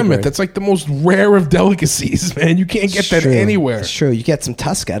woolly picked Big mammoth. Bird. That's like the most rare of delicacies, man. You can't get that anywhere. It's true. You get some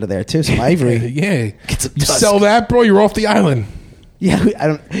tusk out of there too, some ivory. Yeah. Get some You tusk. sell that, bro, you're off the island. Yeah, I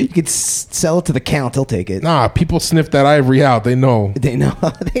don't. You could sell it to the Count. He'll take it. Nah, people sniff that ivory out. They know. They know.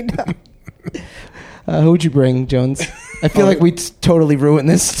 They know. Who would you bring, Jones? I feel like we totally ruined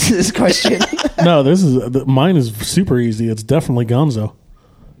this question. No, mine is super easy. It's definitely Gonzo.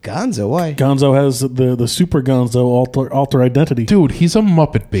 Gonzo, why? Gonzo has the Super Gonzo alter identity. Dude, he's a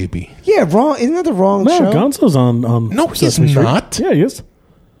Muppet baby. Yeah, wrong. Isn't that the wrong No, show? Gonzo's on No, he's Sesame Street. not. Yeah, he is.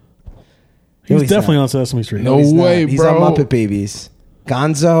 No, He's he's definitely not. on Sesame Street. No He's not. way, He's bro. on Muppet Babies.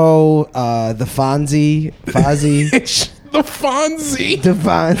 Gonzo, the Fozzie, It's the Fonzie. the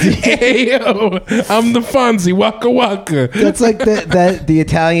Fonzie. Hey, yo, I'm the Fonzie. Waka waka. That's like the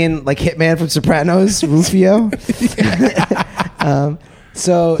Italian like hitman from Sopranos, Rufio.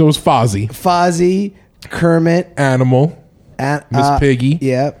 So It was Fozzie. Fozzie, Kermit, Animal. Miss Piggy.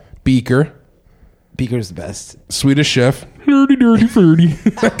 Yeah, Beaker. Beaker's the best. Swedish Chef. Dirty, dirty, dirty.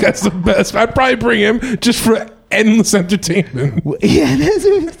 That guy's the best. I'd probably bring him just for endless entertainment. Yeah, that's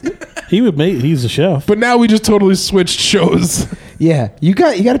He's a chef. But now we just totally switched shows. yeah. You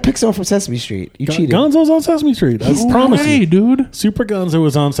got to pick someone from Sesame Street. You cheated. Gonzo's on Sesame Street. I promise Hey, you. dude. Super Gonzo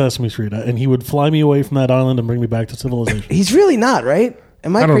was on Sesame Street, and he would fly me away from that island and bring me back to civilization. He's really not, right?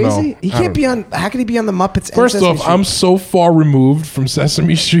 Am I I don't crazy? know. He I can't don't be on. How can he be on the Muppets? and First Sesame off, Street? I'm so far removed from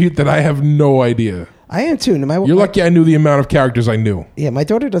Sesame Street that I have no idea. I am too. You're lucky I knew the amount of characters I knew. Yeah, my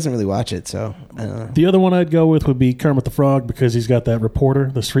daughter doesn't really watch it, so I don't know. The other one I'd go with would be Kermit the Frog because he's got that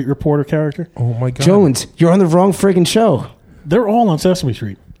reporter, the street reporter character. Oh my god, Jones, you're on the wrong friggin' show. They're all on Sesame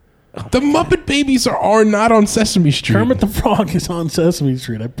Street. The Muppet Babies are not on Sesame Street. Kermit the Frog is on Sesame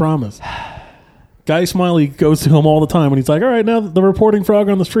Street, I promise. Guy Smiley goes to him all the time, and he's like, all right, now the reporting frog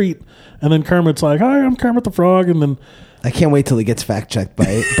on the street. And then Kermit's like, hi, I'm Kermit the Frog. And then... I can't wait till he gets fact checked by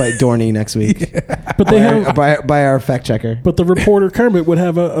Dorney next week. But they have... by our fact checker. But the reporter Kermit would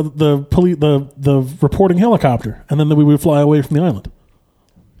have the reporting helicopter, and then we would fly away from the island.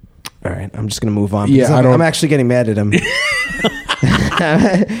 All right, I'm just gonna move on. Yeah, because I'm actually getting mad at him.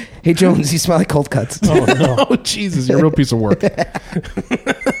 Hey Jones, you smell like cold cuts. Oh, no. Oh Jesus, you're a real piece of work.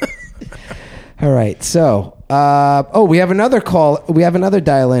 All right, so we have another call. We have another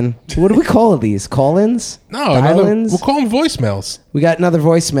dial-in. What do we call these? Call-ins? No, Dial-ins? we'll call them voicemails. We got another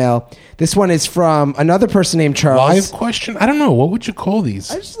voicemail. This one is from another person named Charles. Live question? I don't know. What would you call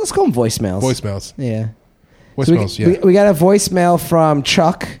these? Let's call them voicemails. Voicemails. Yeah. Voicemails, So yeah. we got a voicemail from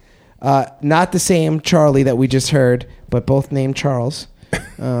Chuck. Not the same Charlie that we just heard, but both named Charles.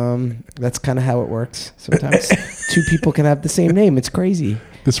 That's kind of how it works. Sometimes two people can have the same name. It's crazy.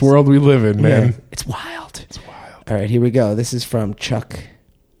 This world we live in, man. Yeah, it's wild. It's wild. All right, here we go. This is from Chuck.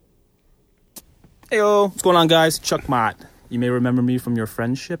 Heyo, what's going on, guys? Chuck Mott. You may remember me from your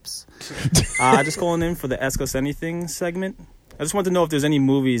friendships. Just calling in for the Ask Us Anything segment. I just want to know if there's any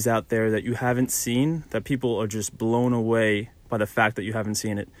movies out there that you haven't seen that people are just blown away by the fact that you haven't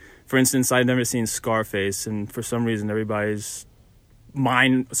seen it. For instance, I've never seen Scarface, and for some reason everybody's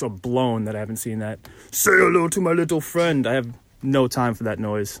mind so blown that I haven't seen that. Say hello to my little friend. I have no time for that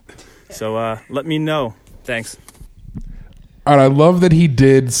noise. So let me know. Thanks. All right, I love that he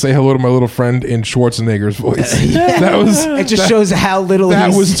did say hello to my little friend in Schwarzenegger's voice. That was It just shows how little that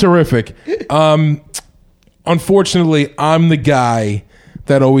he's... was terrific. Unfortunately, I'm the guy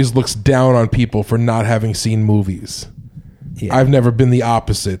that always looks down on people for not having seen movies. Yeah. I've never been the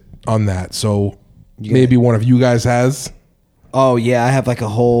opposite on that. So maybe one of you guys has. Oh, yeah, I have like a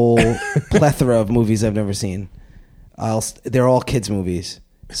whole plethora of movies I've never seen. They're all kids' movies.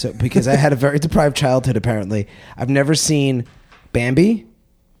 So because I had a very deprived childhood, apparently. I've never seen Bambi.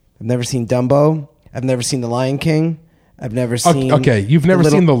 I've never seen Dumbo. I've never seen The Lion King. I've never seen... Okay, you've never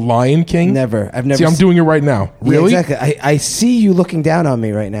seen The Lion King? Never. I've never See, I'm doing it right now. Really? Yeah, exactly. I see you looking down on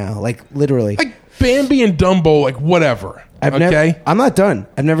me right now. Like, literally. Like Bambi and Dumbo, like whatever. I'm not done.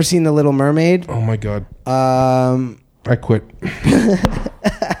 I've never seen The Little Mermaid. Oh my God. I quit.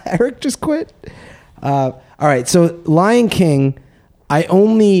 Eric just quit. All right, so Lion King, I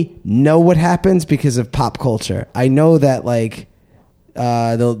only know what happens because of pop culture. I know that like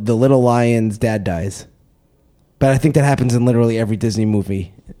the little lion's dad dies, but I think that happens in literally every Disney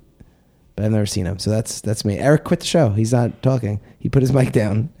movie. But I've never seen him, so that's me. Eric quit the show. He's not talking. He put his mic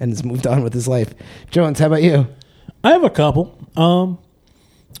down and has moved on with his life. Jones, how about you? I have a couple.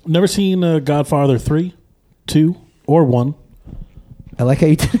 Never seen Godfather 3, 2, or 1. I like how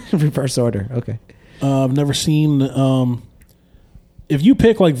you did it in reverse order. Okay. I've never seen... if you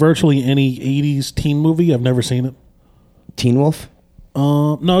pick like virtually any 80s teen movie, I've never seen it. Teen Wolf?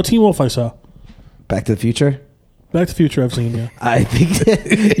 No, Teen Wolf I saw. Back to the Future? Back to the Future I've seen, yeah. I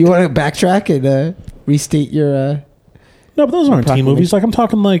think you want to backtrack and restate your... No, but those aren't teen Proclamation. movies. Like I'm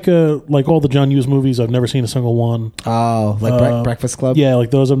talking like all the John Hughes movies. I've never seen a single one. Oh, like Breakfast Club? Yeah,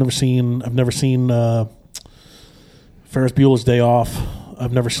 like those I've never seen. I've never seen Ferris Bueller's Day Off.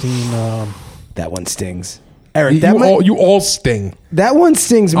 I've never seen... That one stings. Eric, that You all sting. that one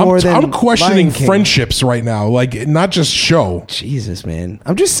stings more than I'm questioning Lion King. friendships right now, like not just show. Jesus, man.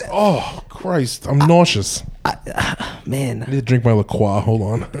 I'm just... Oh Christ, I'm nauseous. Man. I need to drink my LaCroix. Hold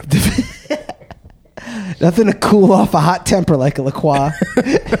on. Nothing to cool off a hot temper like a LaCroix.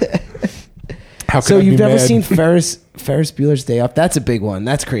 How can So I be you've never mad? seen Ferris Bueller's Day Off? That's a big one.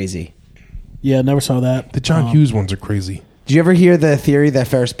 That's crazy. Yeah, never saw that. The John Hughes ones are crazy. Did you ever hear the theory that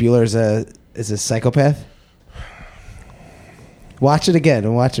Ferris Bueller is a psychopath? Watch it again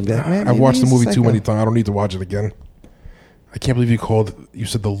and watch him. Be like, man, I've maybe watched the he's a movie too psycho. many times. I don't need to watch it again. I can't believe you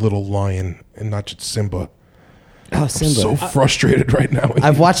said the little lion and not just Simba. Oh, I'm Simba. so frustrated right now.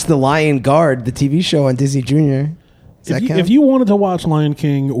 I've watched The Lion Guard, the TV show on Disney Junior. Does that count? If you wanted to watch Lion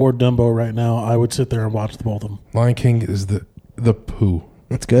King or Dumbo right now, I would sit there and watch the both of them. Lion King is the poo.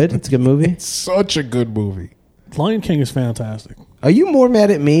 It's good. It's a good movie. Such a good movie. Lion King is fantastic. Are you more mad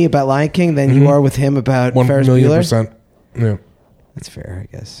at me about Lion King than you are with him about 1 Ferris million Bueller? percent. Yeah. That's fair,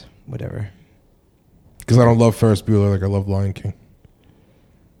 I guess. Whatever. Because I don't love Ferris Bueller like I love Lion King.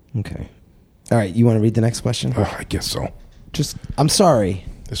 Okay. All right. You want to read the next question? I guess so. I'm sorry.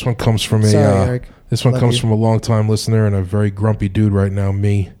 This one comes from Sorry, Eric. This one Love comes you. from a longtime listener and a very grumpy dude right now,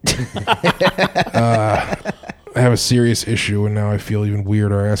 me. I have a serious issue, and now I feel even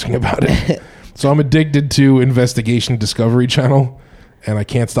weirder asking about it. So I'm addicted to Investigation Discovery Channel, and I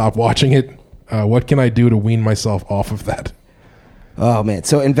can't stop watching it. What can I do to wean myself off of that? Oh man!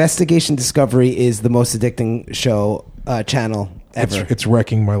 So Investigation Discovery is the most addicting show channel ever. It's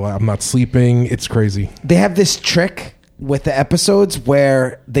wrecking my life. I'm not sleeping. It's crazy. They have this trick with the episodes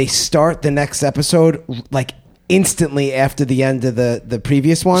where they start the next episode like instantly after the end of the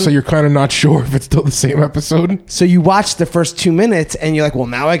previous one. So you're kind of not sure if it's still the same episode? So you watch the first 2 minutes and you're like, well,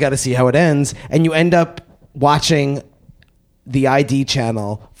 now I got to see how it ends. And you end up watching the ID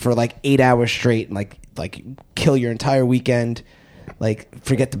channel for like 8 hours straight and like kill your entire weekend. Like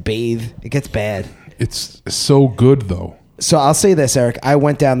forget to bathe. It gets bad. It's so good, though. So I'll say this, Eric. I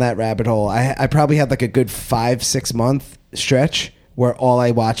went down that rabbit hole. I probably had like a good 5-6 month stretch where all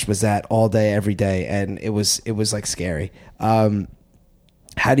I watched was that all day, every day, and it was like scary. How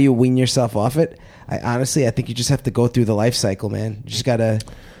do you wean yourself off it? I think you just have to go through the life cycle, man. You just gotta.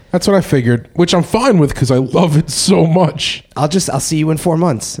 That's what I figured, which I'm fine with because I love it so much. I'll see you in 4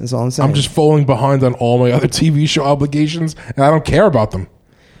 months. Is all I'm saying. I'm just falling behind on all my other TV show obligations, and I don't care about them.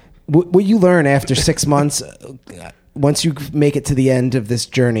 What you learn after 6 months, once you make it to the end of this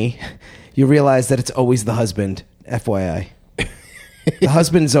journey, you realize that it's always the husband. FYI, the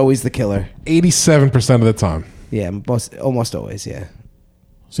husband is always the killer. 87% of the time. Yeah, almost always. Yeah.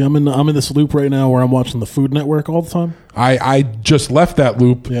 See, I'm in this loop right now where I'm watching the Food Network all the time, I just left that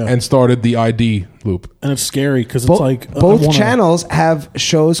loop and started the ID loop. and it's scary because it's like I both wanna- channels have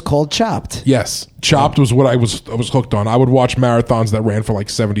shows called Chopped. Yes, Chopped was what I was hooked on. I would watch marathons that ran for like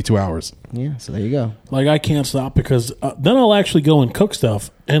 72 hours. Yeah, so there you go. Like I can't stop because then I'll actually go and cook stuff,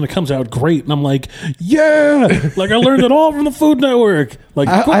 and it comes out great, and I'm like, yeah, like I learned it all from the Food Network. Like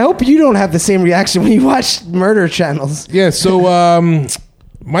I hope you don't have the same reaction when you watch murder channels. Yeah, so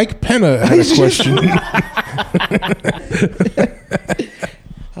Mike Penna had a question.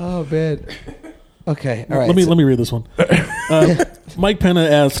 Oh man. Okay, all right. Let me read this one. Mike Penna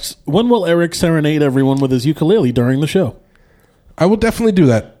asks, when will Eric serenade everyone with his ukulele during the show? I will definitely do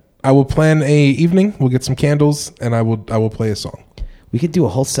that. I will plan a evening. We'll get some candles, and I will play a song. We could do a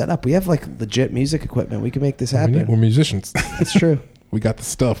whole setup. We have like legit music equipment. We can make this happen. We're musicians. That's true. We got the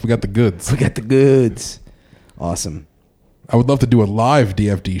stuff. We got the goods. We got the goods. Awesome. I would love to do a live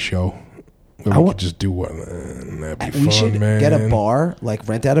DFD show. We could just do one. That'd be fun, We should man. get a bar, like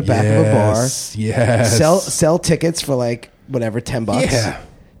rent out a back of a bar. Yes. Sell tickets for like whatever, $10. Yeah.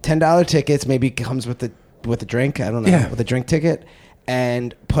 $10 tickets. Maybe comes with a drink. I don't know. Yeah. With a drink ticket,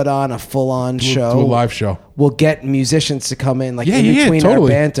 and put on a full on show. Do a live show. We'll get musicians to come in, like Yeah, in yeah, between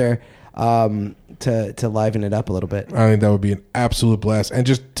totally. our banter, to liven it up a little bit. I think that would be an absolute blast, and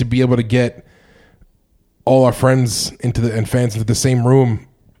just to be able to get all our friends and fans into the same room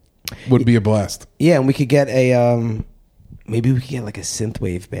would be a blast. Yeah, and we could get maybe we could get like a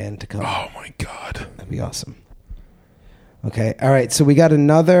synthwave band to come. Oh my god, that'd be awesome. Okay, all right. So we got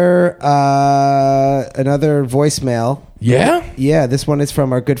another voicemail. Yeah, this one is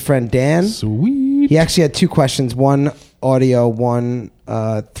from our good friend Dan. Sweet. He actually had 2 questions: one audio, one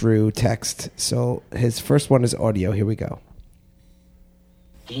through text. So his first one is audio. Here we go.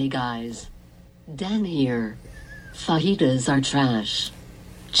 Hey guys, Dan here. Fajitas are trash.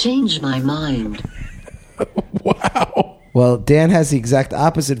 Change my mind. Wow. Well, Dan has the exact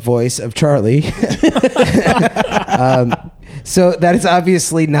opposite voice of Charlie. So that is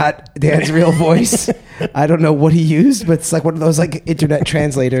obviously not Dan's real voice. I don't know what he used, but it's like one of those like internet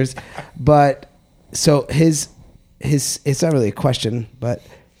translators. But so his it's not really a question, but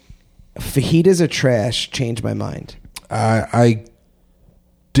fajitas are trash. Change my mind. I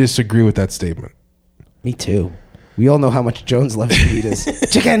disagree with that statement. Me too. We all know how much Jones loves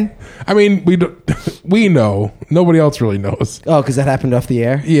fajitas. Chicken. I mean, we know. Nobody else really knows. Oh, because that happened off the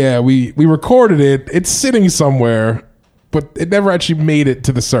air? Yeah, we recorded it. It's sitting somewhere, but it never actually made it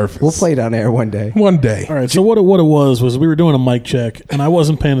to the surface. We'll play it on air one day. One day. All right, so what it was we were doing a mic check, and I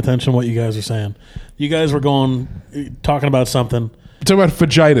wasn't paying attention to what you guys were saying. You guys were talking about something. Talking about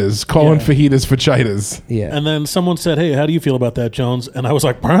fajitas, calling fajitas fajitas. Yeah. And then someone said, hey, how do you feel about that, Jones? And I was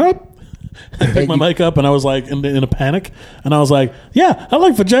like, Burp? I picked my mic up, and I was like in a panic. And I was like, yeah, I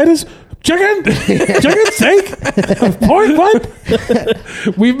like fajitas. Chicken, steak, pork, what?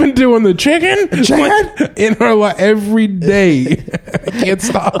 We've been doing the chicken in our life every day. I can't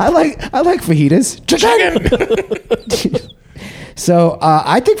stop. I like fajitas. Chicken. So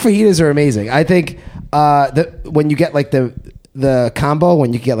I think fajitas are amazing. I think that when you get like the the combo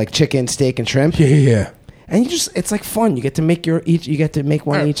when you get like chicken, steak, and shrimp. Yeah. And it's like fun. You get to make You get to make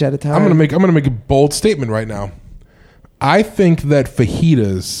one each at a time. I'm gonna make a bold statement right now. I think that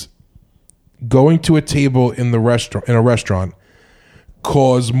fajitas, going to a table in a restaurant,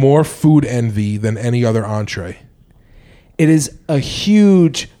 cause more food envy than any other entree. It is a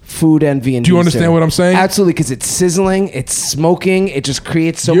huge food envy. Do you understand what I'm saying? Absolutely, because it's sizzling, it's smoking, it just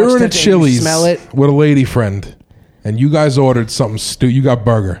creates so You're much in a tension. You Chili's smell it. with a lady friend, and you guys ordered something you got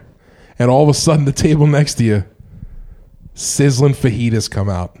burger, and all of a sudden the table next to you, sizzling fajitas come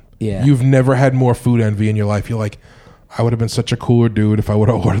out. Yeah. You've never had more food envy in your life. You're like, I would have been such a cooler dude if I would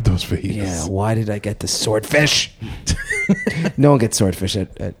have ordered those fajitas. Yeah, why did I get the swordfish? No one gets swordfish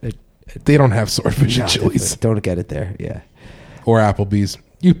at They don't have swordfish no, at Chili's Don't get it there. Yeah. or Applebee's.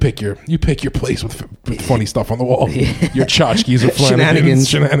 You pick your place with funny stuff on the wall. Your tchotchkes or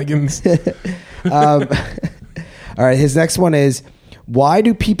shenanigans. All right, his next one is, why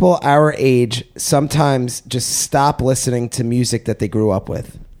do people our age sometimes just stop listening to music that they grew up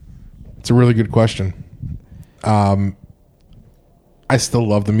with? It's a really good question. I still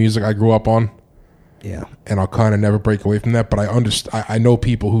love the music I grew up on. Yeah. And I'll kind of never break away from that, but I know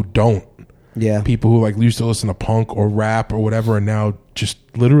people who don't. Yeah. People who like used to listen to punk or rap or whatever, and now just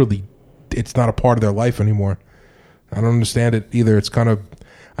literally it's not a part of their life anymore. I don't understand it either. It's kind of,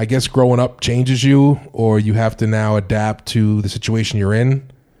 I guess growing up changes you, or you have to now adapt to the situation you're in,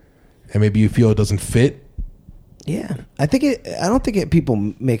 and maybe you feel it doesn't fit. Yeah. I don't think people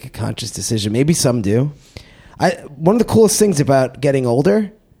make a conscious decision. Maybe some do. One of the coolest things about getting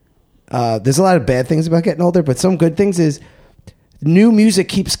older, there's a lot of bad things about getting older, but some good things is new music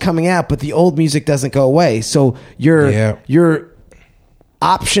keeps coming out, but the old music doesn't go away. So your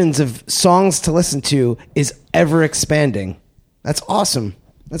options of songs to listen to is ever expanding. That's awesome.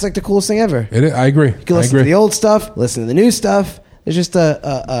 That's like the coolest thing ever. It is, I agree. You can listen to the old stuff, listen to the new stuff. There's just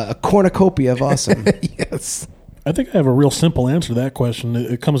a cornucopia of awesome. Yes. I think I have a real simple answer to that question.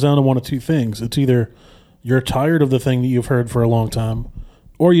 It comes down to one of two things. It's either you're tired of the thing that you've heard for a long time,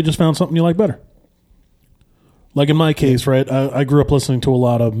 or you just found something you like better. Like in my case, right, I grew up listening to a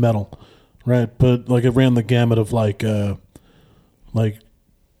lot of metal, right? But like it ran the gamut of like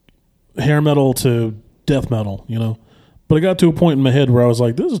hair metal to death metal, you know? But I got to a point in my head where I was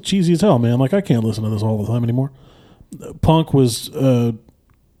like, this is cheesy as hell, man. Like I can't listen to this all the time anymore. Punk was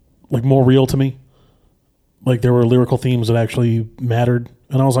like more real to me. Like there were lyrical themes that actually mattered.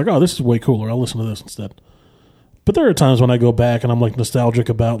 And I was like, oh, this is way cooler. I'll listen to this instead. But there are times when I go back and I'm like nostalgic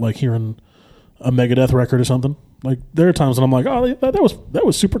about like hearing a Megadeth record or something. Like there are times when I'm like, oh, that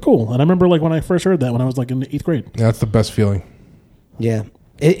was super cool. And I remember like when I first heard that when I was like in the 8th grade. Yeah, that's the best feeling. Yeah.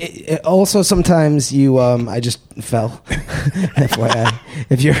 It also sometimes you I just fell. FYI.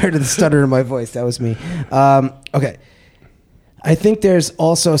 If you heard the stutter in my voice, that was me. Okay. I think there's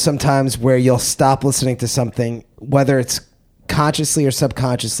also sometimes where you'll stop listening to something, whether it's consciously or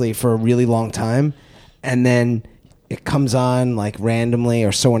subconsciously, for a really long time, and then it comes on like randomly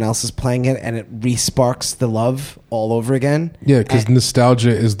or someone else is playing it and it re-sparks the love all over again. Yeah, because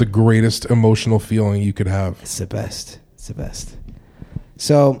nostalgia is the greatest emotional feeling you could have. It's the best. It's the best.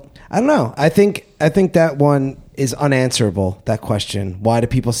 So I don't know. I think that one is unanswerable, that question. Why do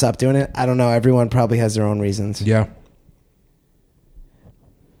people stop doing it? I don't know. Everyone probably has their own reasons. Yeah.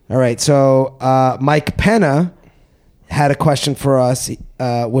 All right. So Mike Penna had a question for us,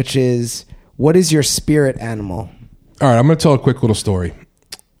 which is, what is your spirit animal? All right. I'm going to tell a quick little story.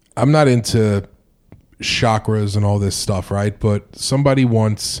 I'm not into chakras and all this stuff, right? But somebody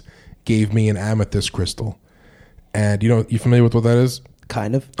once gave me an amethyst crystal. And you familiar with what that is?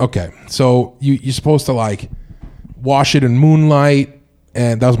 Kind of. Okay. So you're supposed to like wash it in moonlight.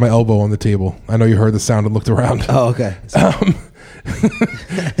 And that was my elbow on the table. I know you heard the sound and looked around. Oh, okay.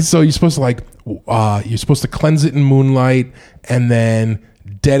 So you're supposed to you're supposed to cleanse it in moonlight and then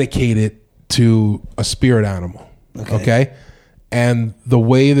dedicate it to a spirit animal. Okay. And the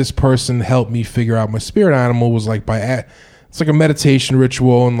way this person helped me figure out my spirit animal was like it's like a meditation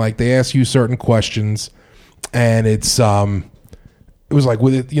ritual, and like they ask you certain questions, and it was like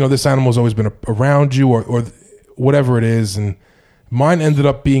with it, this animal's always been around you or whatever it is, and mine ended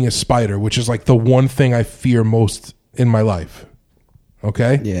up being a spider, which is like the one thing I fear most in my life.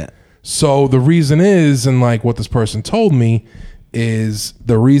 Okay? Yeah. So the reason is, and like what this person told me, is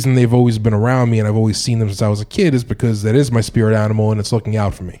the reason they've always been around me and I've always seen them since I was a kid is because that is my spirit animal and it's looking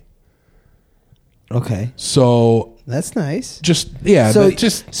out for me. Okay. So that's nice.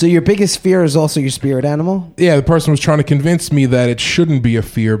 So your biggest fear is also your spirit animal? Yeah, the person was trying to convince me that it shouldn't be a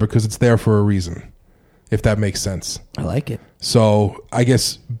fear because it's there for a reason, if that makes sense. I like it. So I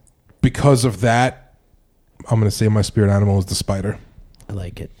guess because of that, I'm going to say my spirit animal is the spider. I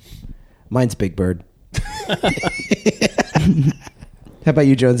like it. Mine's Big Bird. How about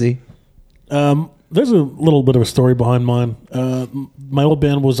you, Jonesy? There's a little bit of a story behind mine. My old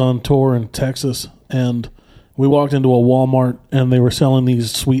band was on tour in Texas, and we walked into a Walmart, and they were selling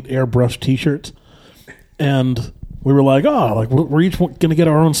these sweet airbrush T-shirts. And we were like, we're each going to get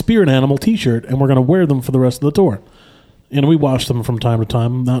our own spirit animal T-shirt, and we're going to wear them for the rest of the tour. And we washed them from time to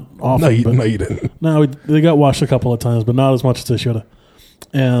time, not often. No, you didn't. No, they got washed a couple of times, but not as much as they should have.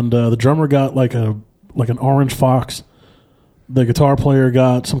 And the drummer got like an orange fox. The guitar player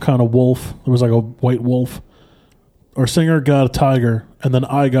got some kind of wolf. There was like a white wolf. Our singer got a tiger, and then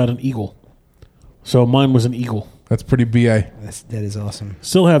I got an eagle. So mine was an eagle. That's pretty BA. That is awesome.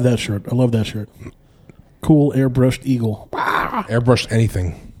 Still have that shirt. I love that shirt. Cool airbrushed eagle. Airbrushed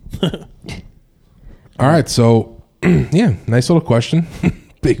anything. All right, so yeah, nice little question.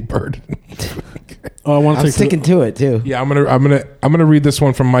 Big Bird. Oh, I want to I'm take sticking to it too. Yeah, I'm gonna read this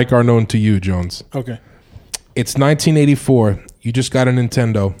one from Mike Arnone to you, Jones. Okay. It's 1984. You just got a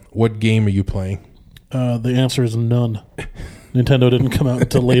Nintendo. What game are you playing? The answer is none. Nintendo didn't come out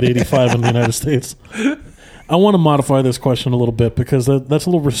until late 85 in the United States. I want to modify this question a little bit because that's a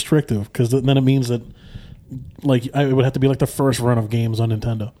little restrictive, because then it means that it would have to be like the first run of games on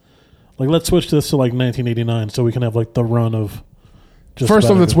Nintendo. Like, let's switch this to like 1989 so we can have like the run of just First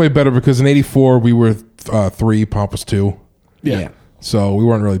off, about that's way better because in 84 we were 3, Pomp was 2. Yeah. So we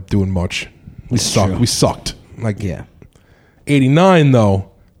weren't really doing much. We sucked. true. We sucked. Like, Yeah. 89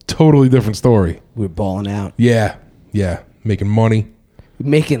 though, totally different story. We're balling out. Yeah. Making money.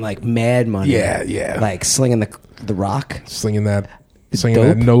 Making like mad money. Yeah. Like slinging the rock. Slinging that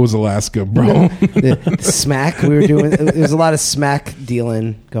dope. nose Alaska, bro. The smack we were doing. There's a lot of smack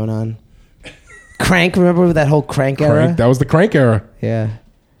dealing going on. Crank, remember that whole crank era? Crank. That was the crank era. Yeah.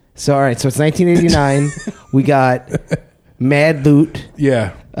 So, all right. So it's 1989. We got mad loot.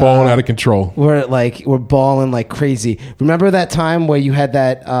 Yeah. Balling out of control. We're balling like crazy. Remember that time where you had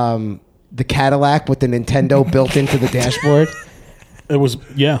that the Cadillac with the Nintendo built into the dashboard? It was,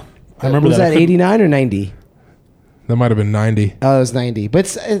 yeah. I remember Was that 89 or 90? That might have been 90. Oh, it was 90,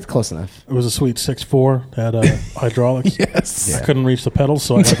 but it's close enough. It was a sweet 6.4. Had hydraulics. Yes. I couldn't reach the pedals,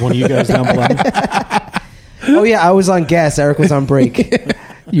 so I had one of you guys down below me. Oh yeah, I was on gas. Eric was on brake.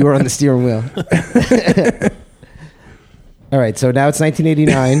 You were on the steering wheel. All right, so now it's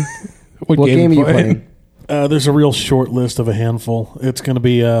 1989. What game are you playing? There's a real short list of a handful. It's going to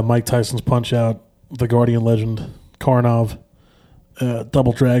be Mike Tyson's Punch-Out, The Guardian Legend, Karnov,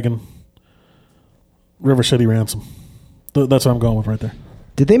 Double Dragon, River City Ransom. That's what I'm going with right there.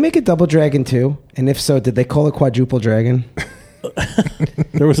 Did they make a Double Dragon 2? And if so, did they call it Quadruple Dragon?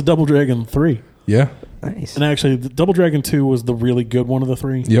 There was a Double Dragon 3. Yeah. Nice. And actually, the Double Dragon 2 was the really good one of the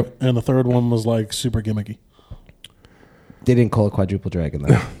 3. Yep. And the third one was like super gimmicky. They didn't call it Quadruple Dragon,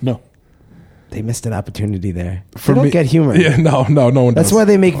 though. No. They missed an opportunity there. For They don't me- get humor. Yeah, no one That's does. why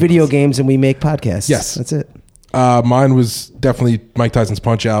they make video games and we make podcasts. Yes. That's it. Mine was definitely Mike Tyson's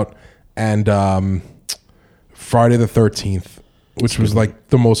Punch-Out and Friday the 13th, which was like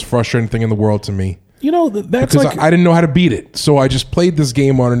the most frustrating thing in the world to me. You know, that's Because like... I didn't know how to beat it. So I just played this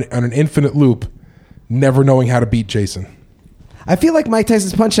game on an infinite loop, never knowing how to beat Jason. I feel like Mike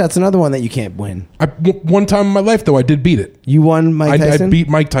Tyson's Punch-Out's another one that you can't win. One time in my life, though, I did beat it. You won Mike Tyson? I beat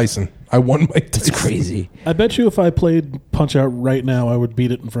Mike Tyson. I won Mike Tyson. That's crazy. I bet you if I played Punch-Out right now, I would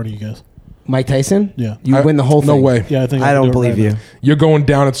beat it in front of you guys. Mike Tyson? Yeah. You win the whole thing? No way. Yeah, I think I can don't do it believe right you. now. You're going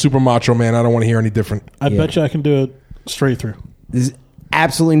down at Super Macho Man. I don't want to hear any different. I bet you I can do it straight through. There's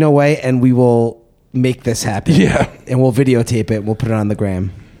absolutely no way, and we will make this happen. Yeah. And we'll videotape it and we'll put it on the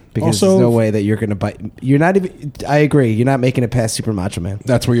gram. Because Also- there's no way that you're going to bite. You're not even... I agree. You're not making it past Super Macho Man.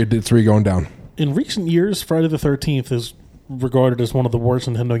 That's where you're going down. In recent years, Friday the 13th is regarded as one of the worst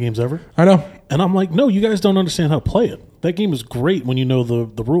Nintendo games ever. I know. And I'm like, no, you guys don't understand how to play it. That game is great when you know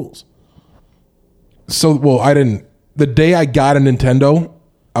the rules. So, well, I didn't. The day I got a Nintendo,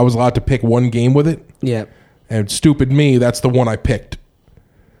 I was allowed to pick one game with it. Yeah. And stupid me, that's the one I picked.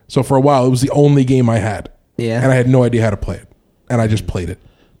 So for a while, it was the only game I had. Yeah. And I had no idea how to play it. And I just played it.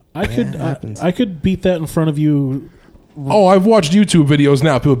 I could beat that in front of you. Oh, I've watched YouTube videos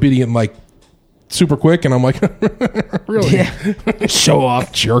now. People beating it in like super quick. And I'm like, really? Yeah. Show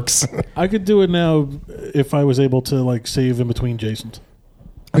off. Jerks. I could do it now if I was able to like save in between Jasons.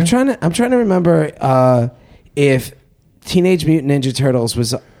 I'm trying to remember if Teenage Mutant Ninja Turtles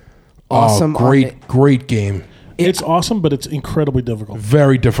was awesome. Oh, great game. It's awesome, but it's incredibly difficult.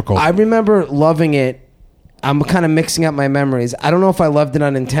 Very difficult. I remember loving it. I'm kind of mixing up my memories. I don't know if I loved it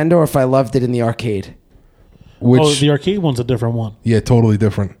on Nintendo or if I loved it in the arcade. which the arcade one's a different one. yeah, totally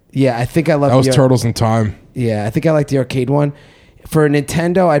different. Yeah, I think I love That was the Turtles in Time. Yeah, I think I like the arcade one. For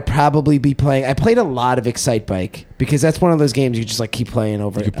Nintendo, I'd probably be playing. I played a lot of Excite Bike because that's one of those games you just like keep playing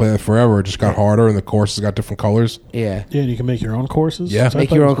over. You could play that forever. It just got harder, and the courses got different colors. Yeah, Yeah, and you can make your own courses. Yeah. So I make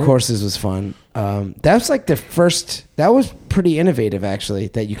thought your it own was great. courses was fun. That was like the first. That was pretty innovative, actually.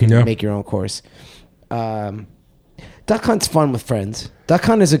 That you can Yeah. make your own course. Duck Hunt's fun with friends. Duck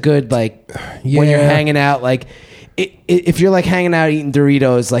Hunt is a good like when you're Yeah. hanging out. Like if you're like hanging out eating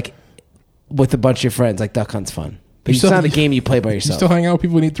Doritos like with a bunch of your friends, like Duck Hunt's fun. But You it's still- not a game you play by You yourself. still hang out with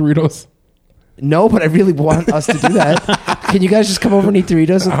people who eat Doritos? No, but I really want us to do that. Can you guys just come over and eat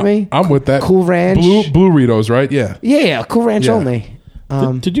Doritos with me? I'm with that. Cool Ranch. Blue Ritos, right? Yeah. Yeah, Cool Ranch Yeah. only.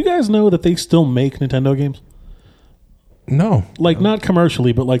 Did you guys know that they still make Nintendo games? No. Like not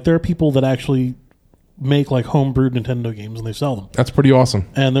commercially, but like there are people that actually make like homebrewed Nintendo games and they sell them. That's pretty awesome.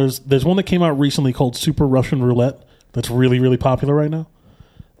 And there's one that came out recently called Super Russian Roulette that's really, really popular right now.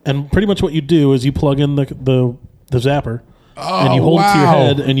 And pretty much what you do is you plug in the zapper and you hold it to your wow.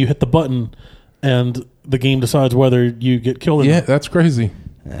 head and you hit the button and the game decides whether you get killed or Yeah, not. that's crazy.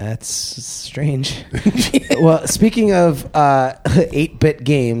 That's strange. Well, speaking of 8-bit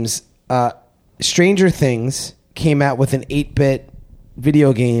games, Stranger Things came out with an 8-bit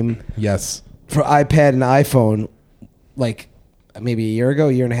video game Yes. for iPad and iPhone like maybe a year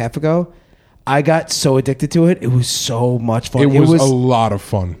and a half ago. I got so addicted to it. It was so much fun. It was a lot of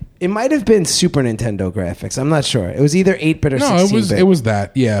fun. It might have been Super Nintendo graphics. I'm not sure. It was either 8-bit or 16-bit. It was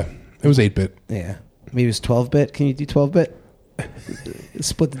that. Yeah. It was 8-bit. Yeah. Maybe it was 12-bit. Can you do 12-bit?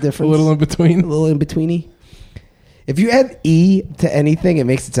 Split the difference. A little in between. A little in betweeny. If you add E to anything, it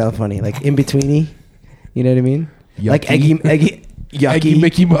makes it sound funny. Like in betweeny. You know what I mean? Yucky. Like eggy yucky. Eggy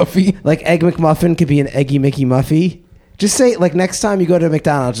Mickey Muffy. Like Egg McMuffin could be an Eggy Mickey Muffy. Just say, like, next time you go to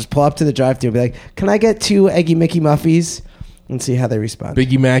McDonald's, just pull up to the drive-thru and be like, can I get 2 Eggy Mickey Muffies? And see how they respond.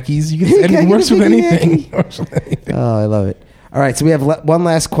 Biggie Mackies. You Can I can, get it works a with Biggie anything. Mackie? Oh, I love it. All right, so we have one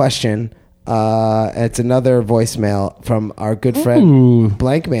last question. It's another voicemail from our good friend, Ooh.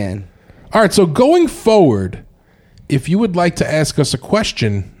 Blank Man. All right, so going forward, if you would like to ask us a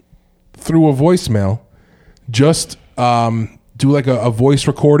question through a voicemail, just do like a voice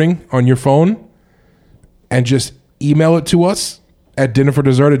recording on your phone and just email it to us at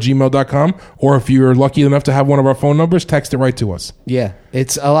dinnerfordessert@gmail.com. Or if you're lucky enough to have one of our phone numbers, text it right to us. Yeah,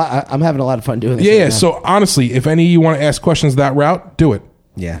 it's a lot. I'm having a lot of fun doing this. Yeah, right yeah. now. So honestly, if any of you want to ask questions that route, do it.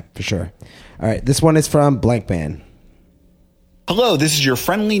 Yeah, for sure. All right, this one is from Blank Man. Hello, this is your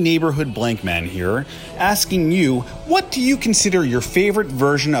friendly neighborhood blank man here, asking you, what do you consider your favorite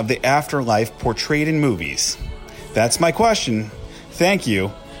version of the afterlife portrayed in movies? That's my question. Thank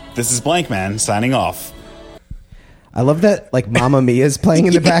you. This is Blank Man signing off. I love that, like, Mamma Mia's playing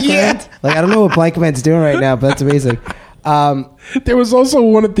in the background. Yeah. Like, I don't know what Blank Man's doing right now, but that's amazing. There was also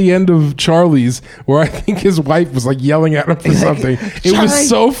one at the end of Charlie's where I think his wife was like yelling at him for something. It "Charlie, was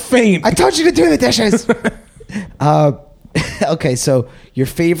so faint. I told you to do the dishes. Okay, so your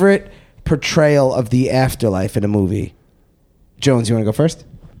favorite portrayal of the afterlife in a movie. Jones, you want to go first?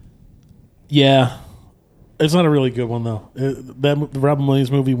 Yeah. It's not a really good one, though. The Robin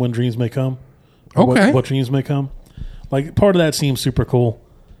Williams movie, When Dreams May Come. Or Okay. What Dreams May Come. Like, part of that seems super cool.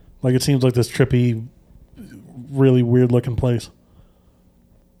 Like, it seems like this trippy, really weird-looking place.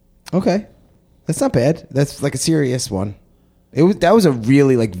 Okay, that's not bad. That's like a serious one. That was a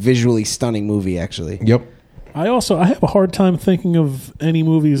really like visually stunning movie, actually. Yep. I have a hard time thinking of any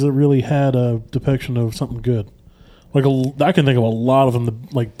movies that really had a depiction of something good. Like I can think of a lot of them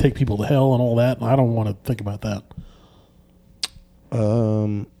that like take people to hell and all that, and I don't want to think about that.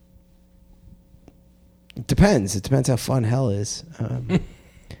 It depends. It depends how fun hell is.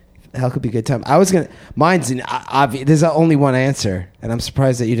 Hell could be a good time. Mine's an obvious. There's only one answer, and I'm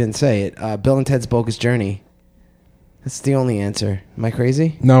surprised that you didn't say it. Bill and Ted's Bogus Journey. That's the only answer. Am I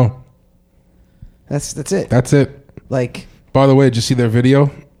crazy? No. That's it. That's it. Like, By the way, did you see their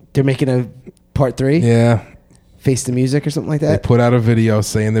video? they're making a part 3. Yeah. Face the Music or something like They that. put out a video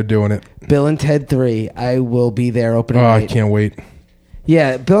saying they're doing it. Bill and Ted 3. I will be there opening Oh, I night. can't wait.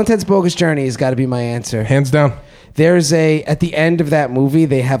 Yeah, Bill and Ted's Bogus Journey has got to be my answer. Hands down. There's at the end of that movie,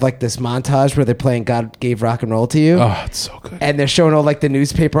 they have like this montage where they're playing God Gave Rock and Roll to You. Oh, it's so good. And they're showing all like the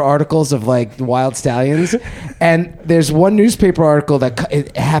newspaper articles of like the Wild Stallions. And there's one newspaper article that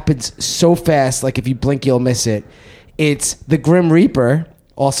it happens so fast, like if you blink, you'll miss it. It's the Grim Reaper,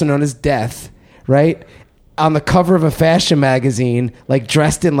 also known as Death, right? On the cover of a fashion magazine, like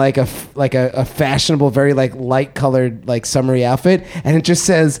dressed in like a fashionable, very like light colored, like summery outfit. And it just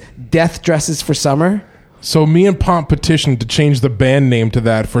says Death Dresses for Summer. So me and Pomp petitioned to change the band name to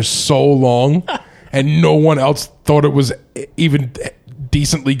that for so long. and no one else thought it was even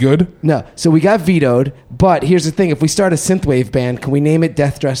decently good? No. So we got vetoed. But here's the thing: if we start a synthwave band, can we name it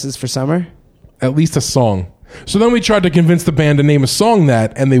Death Dresses for Summer? At least a song. So then we tried to convince the band to name a song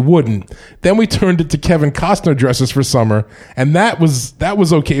that, and they wouldn't. Then we turned it to Kevin Costner Dresses for Summer, and that was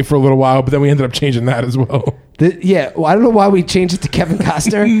okay for a little while, but then we ended up changing that as well. Well, I don't know why we changed it to Kevin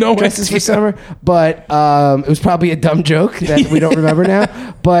Costner Dresses idea. for Summer, but it was probably a dumb joke that we don't remember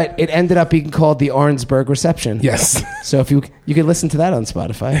now. But it ended up being called the Orangeburg Reception. Yes. So if you can listen to that on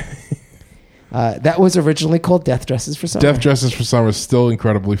Spotify. That was originally called Death Dresses for Summer. Death Dresses for Summer is still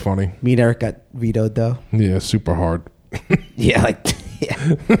incredibly funny. Me and Eric got vetoed though. Yeah, super hard. Yeah.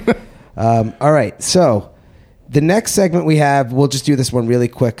 All right. So the next segment we have, we'll just do this one really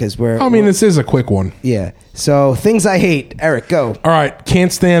quick because this is a quick one. Yeah. So things I hate. Eric, go. All right.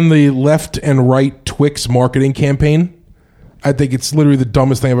 Can't stand the left and right Twix marketing campaign. I think it's literally the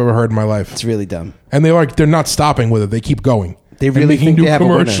dumbest thing I've ever heard in my life. It's really dumb. And they're not stopping with it. They keep going. They really think new they have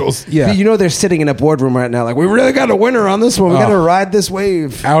commercials. A winner. Yeah. You know they're sitting in a boardroom right now like, we really got a winner on this one. We got to ride this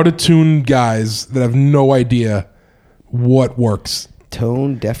wave. Out of tune guys that have no idea what works.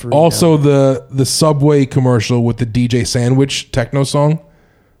 Tone deaf. Also, the Subway commercial with the DJ Sandwich techno song.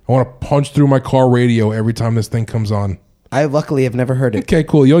 I want to punch through my car radio every time this thing comes on. I luckily have never heard it. Okay,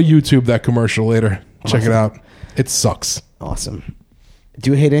 cool. You'll YouTube that commercial later. Awesome. Check it out. It sucks. Awesome.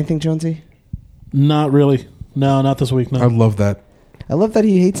 Do you hate anything, Jonesy? Not really. No, not this week. No. I love that. I love that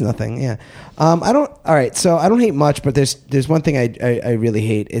he hates nothing. Yeah. I don't. All right. So I don't hate much, but there's one thing I really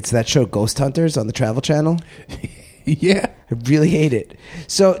hate. It's that show Ghost Hunters on the Travel Channel. Yeah. I really hate it.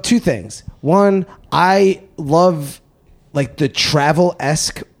 So two things. One, I love like the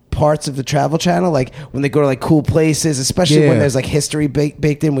travel-esque parts of the Travel Channel, like when they go to like cool places, especially when there's like history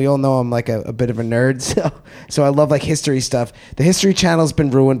baked in. We all know I'm like a bit of a nerd, so I love like history stuff. The History Channel's been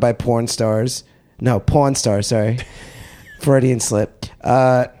ruined by Pawn Stars, sorry. Freudian slip.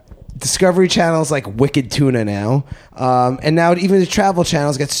 Discovery Channel's like Wicked Tuna now. And now even the Travel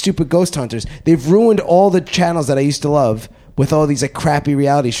Channel's got stupid Ghost Hunters. They've ruined all the channels that I used to love with all these like crappy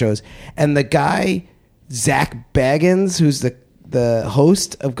reality shows. And the guy, Zach Baggins, who's the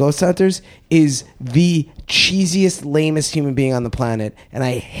host of Ghost Hunters, is the cheesiest, lamest human being on the planet. And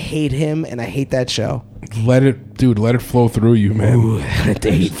I hate him and I hate that show. Let it flow through you, man. Ooh, let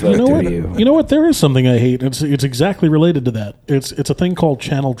the heat flow through you. You know what? There is something I hate. It's exactly related to that. It's a thing called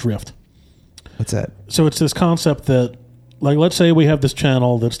channel drift. What's that? So it's this concept that, like, let's say we have this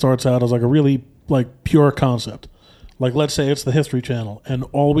channel that starts out as like a really like pure concept. Like, let's say it's the History Channel, and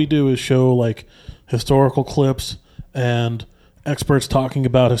all we do is show like historical clips and experts talking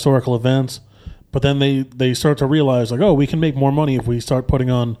about historical events. But then they start to realize like, oh, we can make more money if we start putting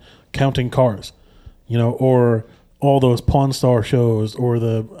on counting cars. You know, or all those Pawn Star shows or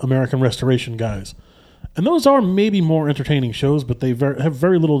the American Restoration guys. And those are maybe more entertaining shows, but they have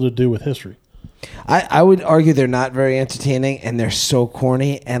very little to do with history. I would argue they're not very entertaining, and they're so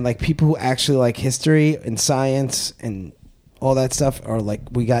corny. And like people who actually like history and science and all that stuff are like,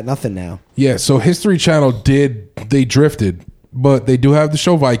 we got nothing now. Yeah, so History Channel they drifted, but they do have the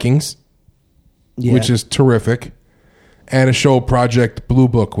show Vikings, which is terrific, and a show Project Blue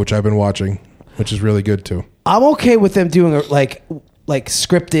Book, which I've been watching, which is really good too. I'm okay with them doing like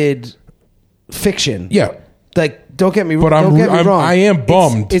scripted fiction. Yeah. Like, don't get me wrong. But I am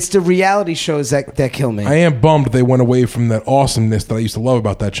bummed. It's the reality shows that kill me. I am bummed they went away from that awesomeness that I used to love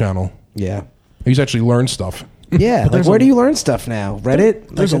about that channel. Yeah. I used to actually learn stuff. Yeah. Like, where do you learn stuff now? Reddit?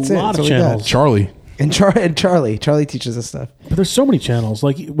 There's a lot of channels. Charlie. And Charlie teaches us stuff. But there's so many channels.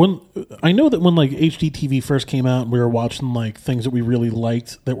 Like I know that when like HGTV first came out, and we were watching like things that we really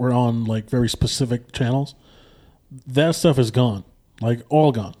liked that were on like very specific channels. That stuff is gone, like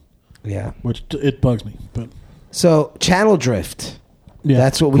all gone. Yeah, which it bugs me. But so channel drift. Yeah,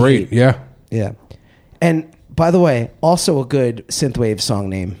 that's what we Great. hate. Yeah. And by the way, also a good synthwave song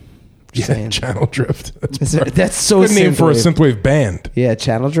name. Just saying. Channel Drift. That's so good name for a synthwave band. Yeah,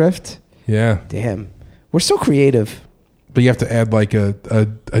 Channel Drift. Yeah. Damn. We're so creative. But you have to add like a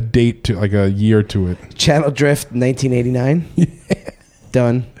date to like a year to it. Channel Drift 1989. Yeah.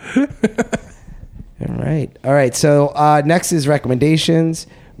 Done. All right. So next is recommendations.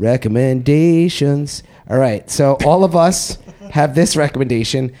 All right. So all of us have this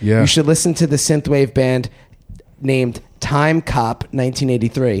recommendation. Yeah. You should listen to the synthwave band named Time Cop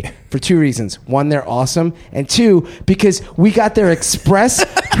 1983 for two reasons. One, they're awesome. And two, because we got their express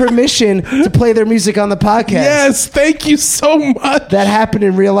permission to play their music on the podcast. Yes, thank you so much. That happened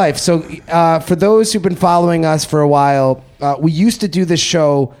in real life. So for those who've been following us for a while, we used to do this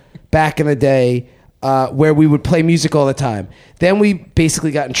show back in the day where we would play music all the time. Then we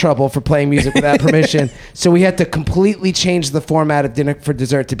basically got in trouble for playing music without permission. So we had to completely change the format of Dinner for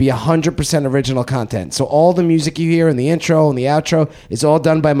Dessert to be 100% original content. So all the music you hear in the intro and the outro is all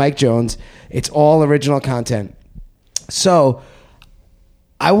done by Mike Jones. It's all original content. So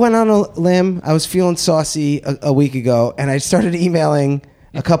I went on a limb. I was feeling saucy a week ago, and I started emailing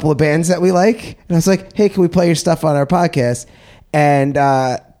a couple of bands that we like. And I was like, hey, can we play your stuff on our podcast? And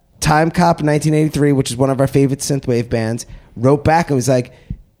Time Cop 1983, which is one of our favorite synthwave bands, wrote back and was like,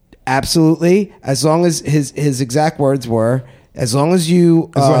 absolutely, as long as his exact words were, as long as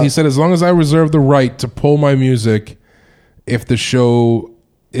you... he said, as long as I reserve the right to pull my music if the show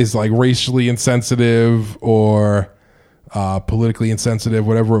is like racially insensitive or politically insensitive,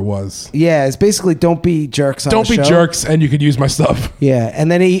 whatever it was. Yeah, it's basically don't be jerks on Don't the be show. jerks, and you could use my stuff. Yeah,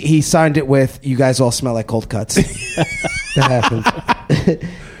 and then he signed it with, you guys all smell like cold cuts. That happened.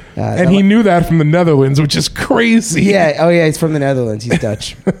 And he knew that from the Netherlands, which is crazy. Yeah, oh yeah, he's from the Netherlands. He's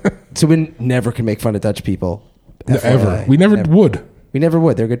Dutch. So we never can make fun of Dutch people. Ever. FYI. We never would. We never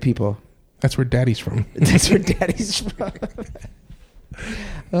would. They're good people. That's where Daddy's from. That's where Daddy's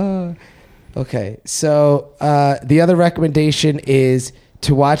from. Okay, so the other recommendation is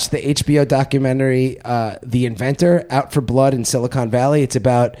to watch the HBO documentary The Inventor, Out for Blood in Silicon Valley. It's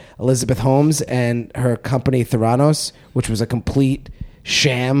about Elizabeth Holmes and her company Theranos, which was a complete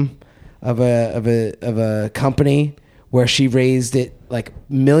sham of a company where she raised it like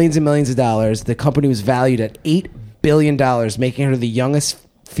millions and millions of dollars. The company was valued at $8 billion, making her the youngest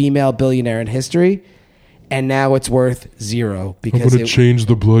female billionaire in history. And now it's worth zero because I'm going to change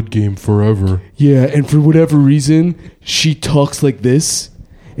the blood game forever. Yeah, and for whatever reason, she talks like this,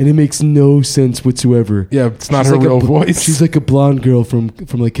 and it makes no sense whatsoever. Yeah, it's not her real voice. She's like a blonde girl from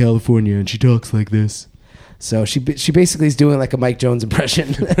like California, and she talks like this. So she basically is doing like a Mike Jones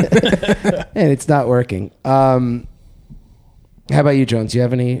impression, and it's not working. How about you, Jones? Do you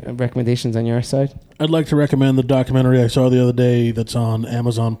have any recommendations on your side? I'd like to recommend the documentary I saw the other day that's on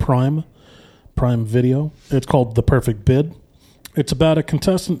Amazon Prime Video. It's called The Perfect Bid. It's about a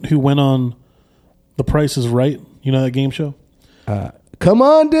contestant who went on The Price is Right. You know that game show? Come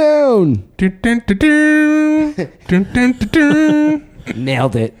on down.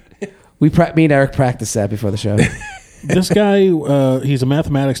 Nailed it. Me and Eric practiced that before the show. This guy, he's a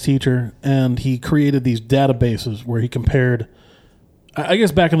mathematics teacher, and he created these databases where he compared... I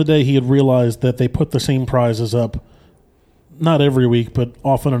guess back in the day, he had realized that they put the same prizes up, not every week, but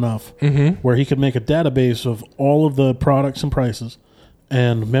often enough, where he could make a database of all of the products and prices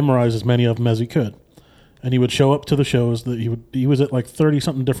and memorize as many of them as he could. And he would show up to the shows that he was at like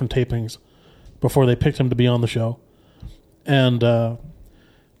 30-something different tapings before they picked him to be on the show. And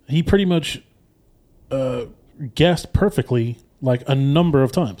he pretty much guessed perfectly like a number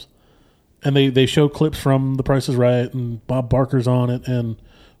of times. And they showed clips from The Price is Right, and Bob Barker's on it, and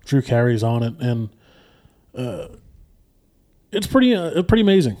Drew Carey's on it, and it's pretty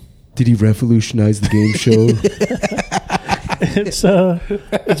amazing. Did he revolutionize the game show?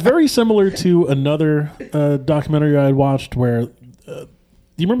 It's very similar to another documentary I had watched where do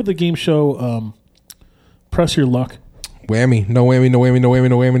you remember the game show Press Your Luck? Whammy. No whammy, no whammy, no whammy,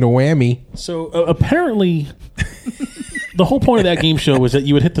 no whammy, no whammy. So apparently the whole point of that game show was that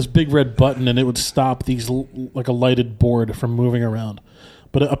you would hit this big red button and it would stop these like a lighted board from moving around.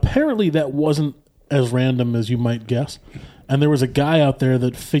 But apparently that wasn't as random as you might guess. And there was a guy out there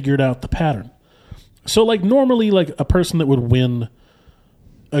that figured out the pattern. So like normally like a person that would win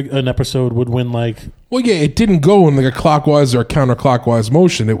an episode would win like... Well, yeah, it didn't go in like a clockwise or a counterclockwise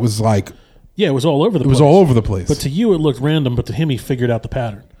motion. It was like... Yeah, it was all over the place. It was all over the place. But to you it looked random, but to him he figured out the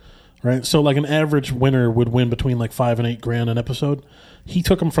pattern. Right? So like an average winner would win between like $5 and $8 an episode. He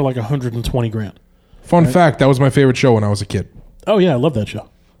took him for like $120,000. Fun fact, that was my favorite show when I was a kid. Oh yeah, I love that show.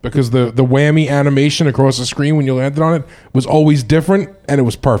 Because the whammy animation across the screen when you landed on it was always different, and it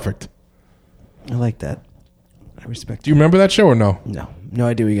was perfect. I like that. I respect. Do you remember that show or no? No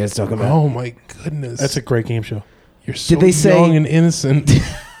idea what you guys are talking about. Oh my goodness, That's a great game show. You're so young and innocent.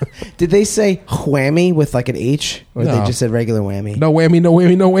 Did they say whammy with like an H, or No. they just said regular whammy? No whammy, no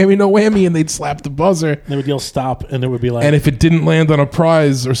whammy, no whammy, no whammy, and they'd slap the buzzer. They would yell stop, and it would be like... And if it didn't land on a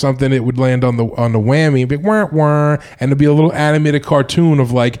prize or something, it would land on the whammy. It'd be wah, wah, and it'd be a little animated cartoon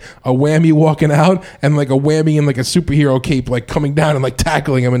of like a whammy walking out and like a whammy in like a superhero cape, like coming down and like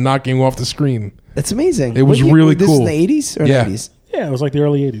tackling him and knocking him off the screen. That's amazing. It was really this cool. This in the 80s or Yeah. 90s? Yeah, it was like the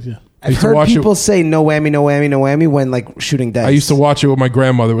early 80s, yeah. I've heard people say no whammy, no whammy, no whammy when like shooting dice. I used to watch it with my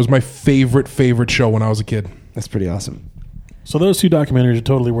grandmother. It was my favorite show when I was a kid. That's pretty awesome. So those two documentaries are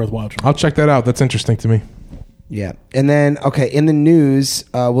totally worth watching. I'll check that out. That's interesting to me. Yeah. And then, okay, in the news,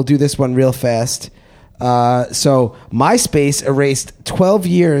 we'll do this one real fast. So MySpace erased 12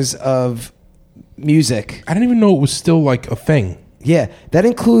 years of music. I didn't even know it was still like a thing. Yeah, that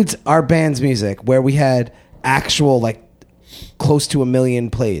includes our band's music, where we had actual like close to 1 million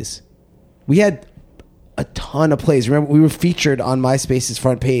plays. We had a ton of plays. Remember, we were featured on MySpace's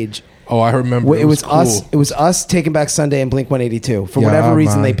front page. Oh, I remember. It was cool. us. It was us, Taking Back Sunday, and Blink 182. For whatever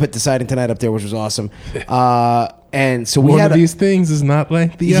reason, they put Deciding Tonight up there, which was awesome. And so we One had of these things is not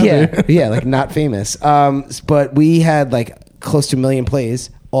like the other. yeah, like not famous. But we had like close to 1 million plays,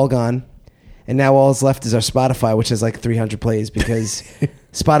 all gone. And now all that's left is our Spotify, which has like 300 plays because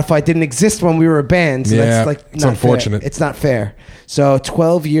Spotify didn't exist when we were a band. So that's like it's not unfortunate. Fair. It's not fair. So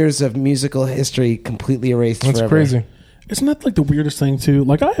 12 years of musical history completely erased That's forever. crazy. Isn't that like the weirdest thing too?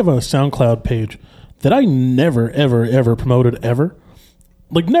 Like I have a SoundCloud page that I never, ever, ever promoted ever.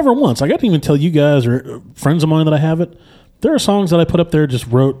 Like never once. Like I didn't even tell you guys or friends of mine that I have it. There are songs that I put up there, just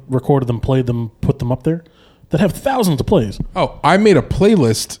wrote, recorded them, played them, put them up there that have thousands of plays. Oh, I made a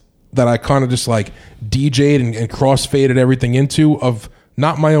playlist that I kind of just like DJ'd and crossfaded everything into of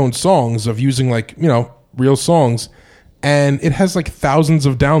not my own songs, of using like, you know, real songs. And it has like thousands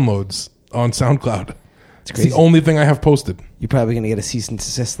of downloads on SoundCloud. It's crazy. the only thing I have posted. You're probably going to get a cease and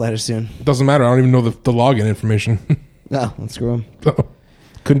desist letter soon. It doesn't matter. I don't even know the login information. No, let's screw them.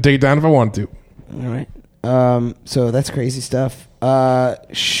 Couldn't take it down if I wanted to. All right. So that's crazy stuff.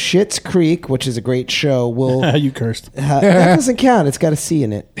 Schitt's Creek, which is a great show, will You cursed. that doesn't count. It's got a C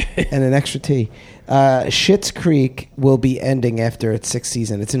in it and an extra T. Schitt's Creek will be ending after its 6th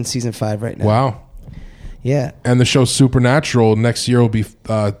season. It's in season 5 right now. Wow. Yeah. And the show Supernatural next year will be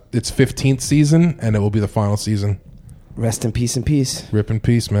its 15th season, and it will be the final season. Rest in peace and peace. Rip in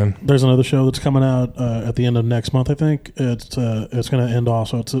peace, man. There's another show that's coming out at the end of next month. I think it's going to end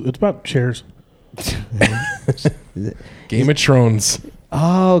also. It's about chairs. Game of Thrones.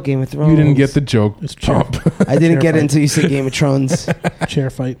 Oh, Game of Thrones. You didn't get the joke. It's chair. I didn't get it until you said Game of Thrones.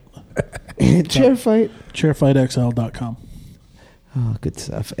 Chair fight. Chair fight. Chairfightxl.com. Oh, good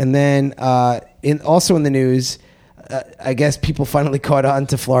stuff. And then also in the news, I guess people finally caught on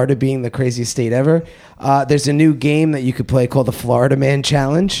to Florida being the craziest state ever. There's a new game that you could play called the Florida Man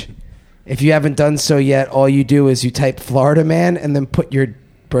Challenge. If you haven't done so yet, all you do is you type Florida Man and then put your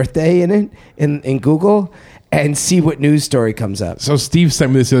birthday in it in Google and see what news story comes up. So Steve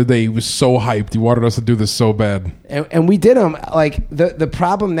sent me this the other day. He was so hyped. He wanted us to do this so bad. And we did them. Like the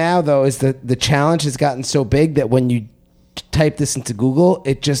problem now though is that the challenge has gotten so big that when you type this into Google,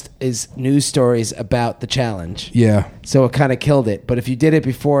 it just is news stories about the challenge. Yeah. So it kind of killed it. But if you did it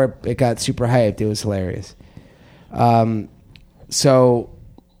before it got super hyped, it was hilarious. So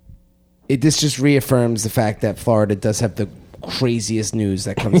this just reaffirms the fact that Florida does have the craziest news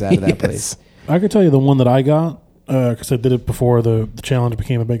that comes out of that Yes. place. I could tell you the one that I got because I did it before the challenge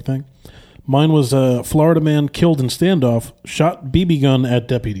became a big thing. Mine was Florida man killed in standoff, shot BB gun at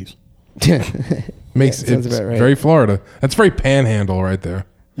deputies. Makes sounds it's about right. very Florida. That's very Panhandle right there.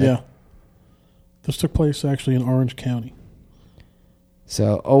 Yeah. This took place actually in Orange County.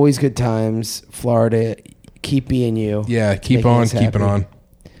 So always good times. Florida, keep being you. Yeah, keep Making on us keeping happy.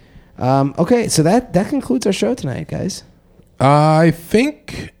 on. Okay, so that concludes our show tonight, guys. I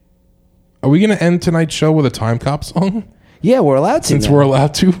think. Are we going to end tonight's show with a Time Cop song? Yeah, we're allowed to. Since now. we're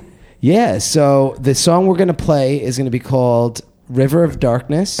allowed to. Yeah, so the song we're going to play is going to be called River of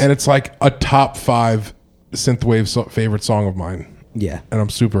Darkness. And it's like a top 5 synthwave favorite song of mine. Yeah. And I'm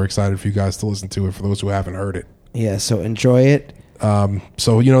super excited for you guys to listen to it, for those who haven't heard it. Yeah, so enjoy it.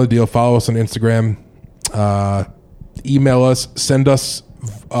 So you know the deal. Follow us on Instagram. Email us. Send us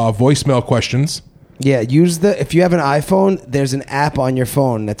voicemail questions. Yeah, if you have an iPhone, there's an app on your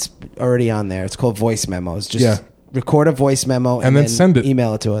phone that's already on there. It's called Voice Memos. Just record a voice memo and then send it.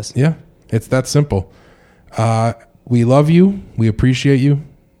 Email it to us. Yeah, it's that simple. We love you. We appreciate you.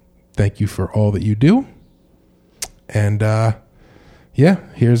 Thank you for all that you do. And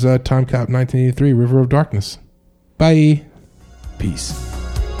here's Time Cop 1983, River of Darkness. Bye. Peace.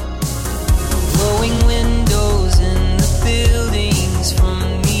 Glowing windows in the buildings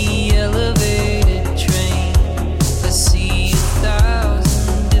from the elevated train. I see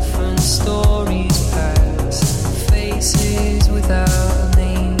 1,000 different stories pass, faces without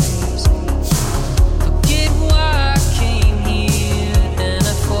names. Forget why I came here, and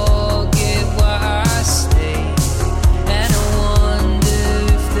I forget why I stayed. And I wonder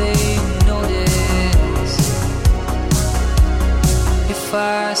if they notice if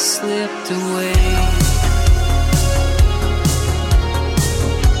I slipped away.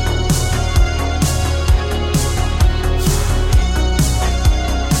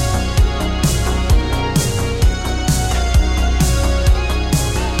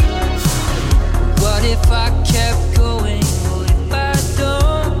 What if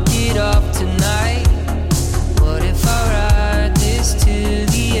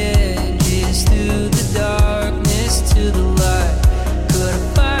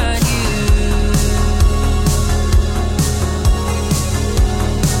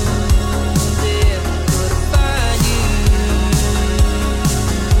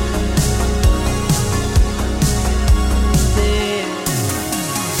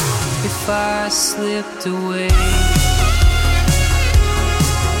slipped away.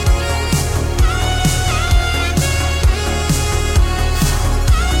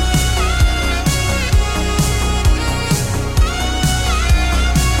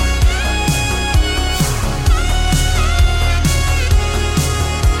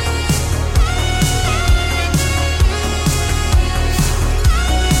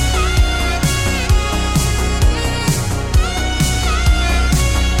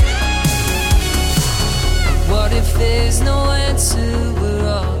 What if there's no answer? We're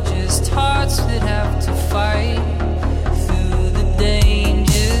all just hearts that have to fight through the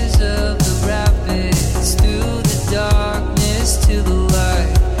dangers of the rapids, through the darkness to the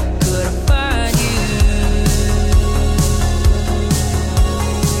light. Could I find you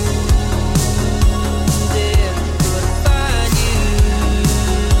there? Could I find you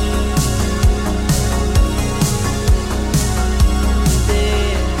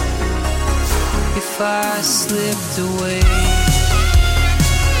there? If I slipped away.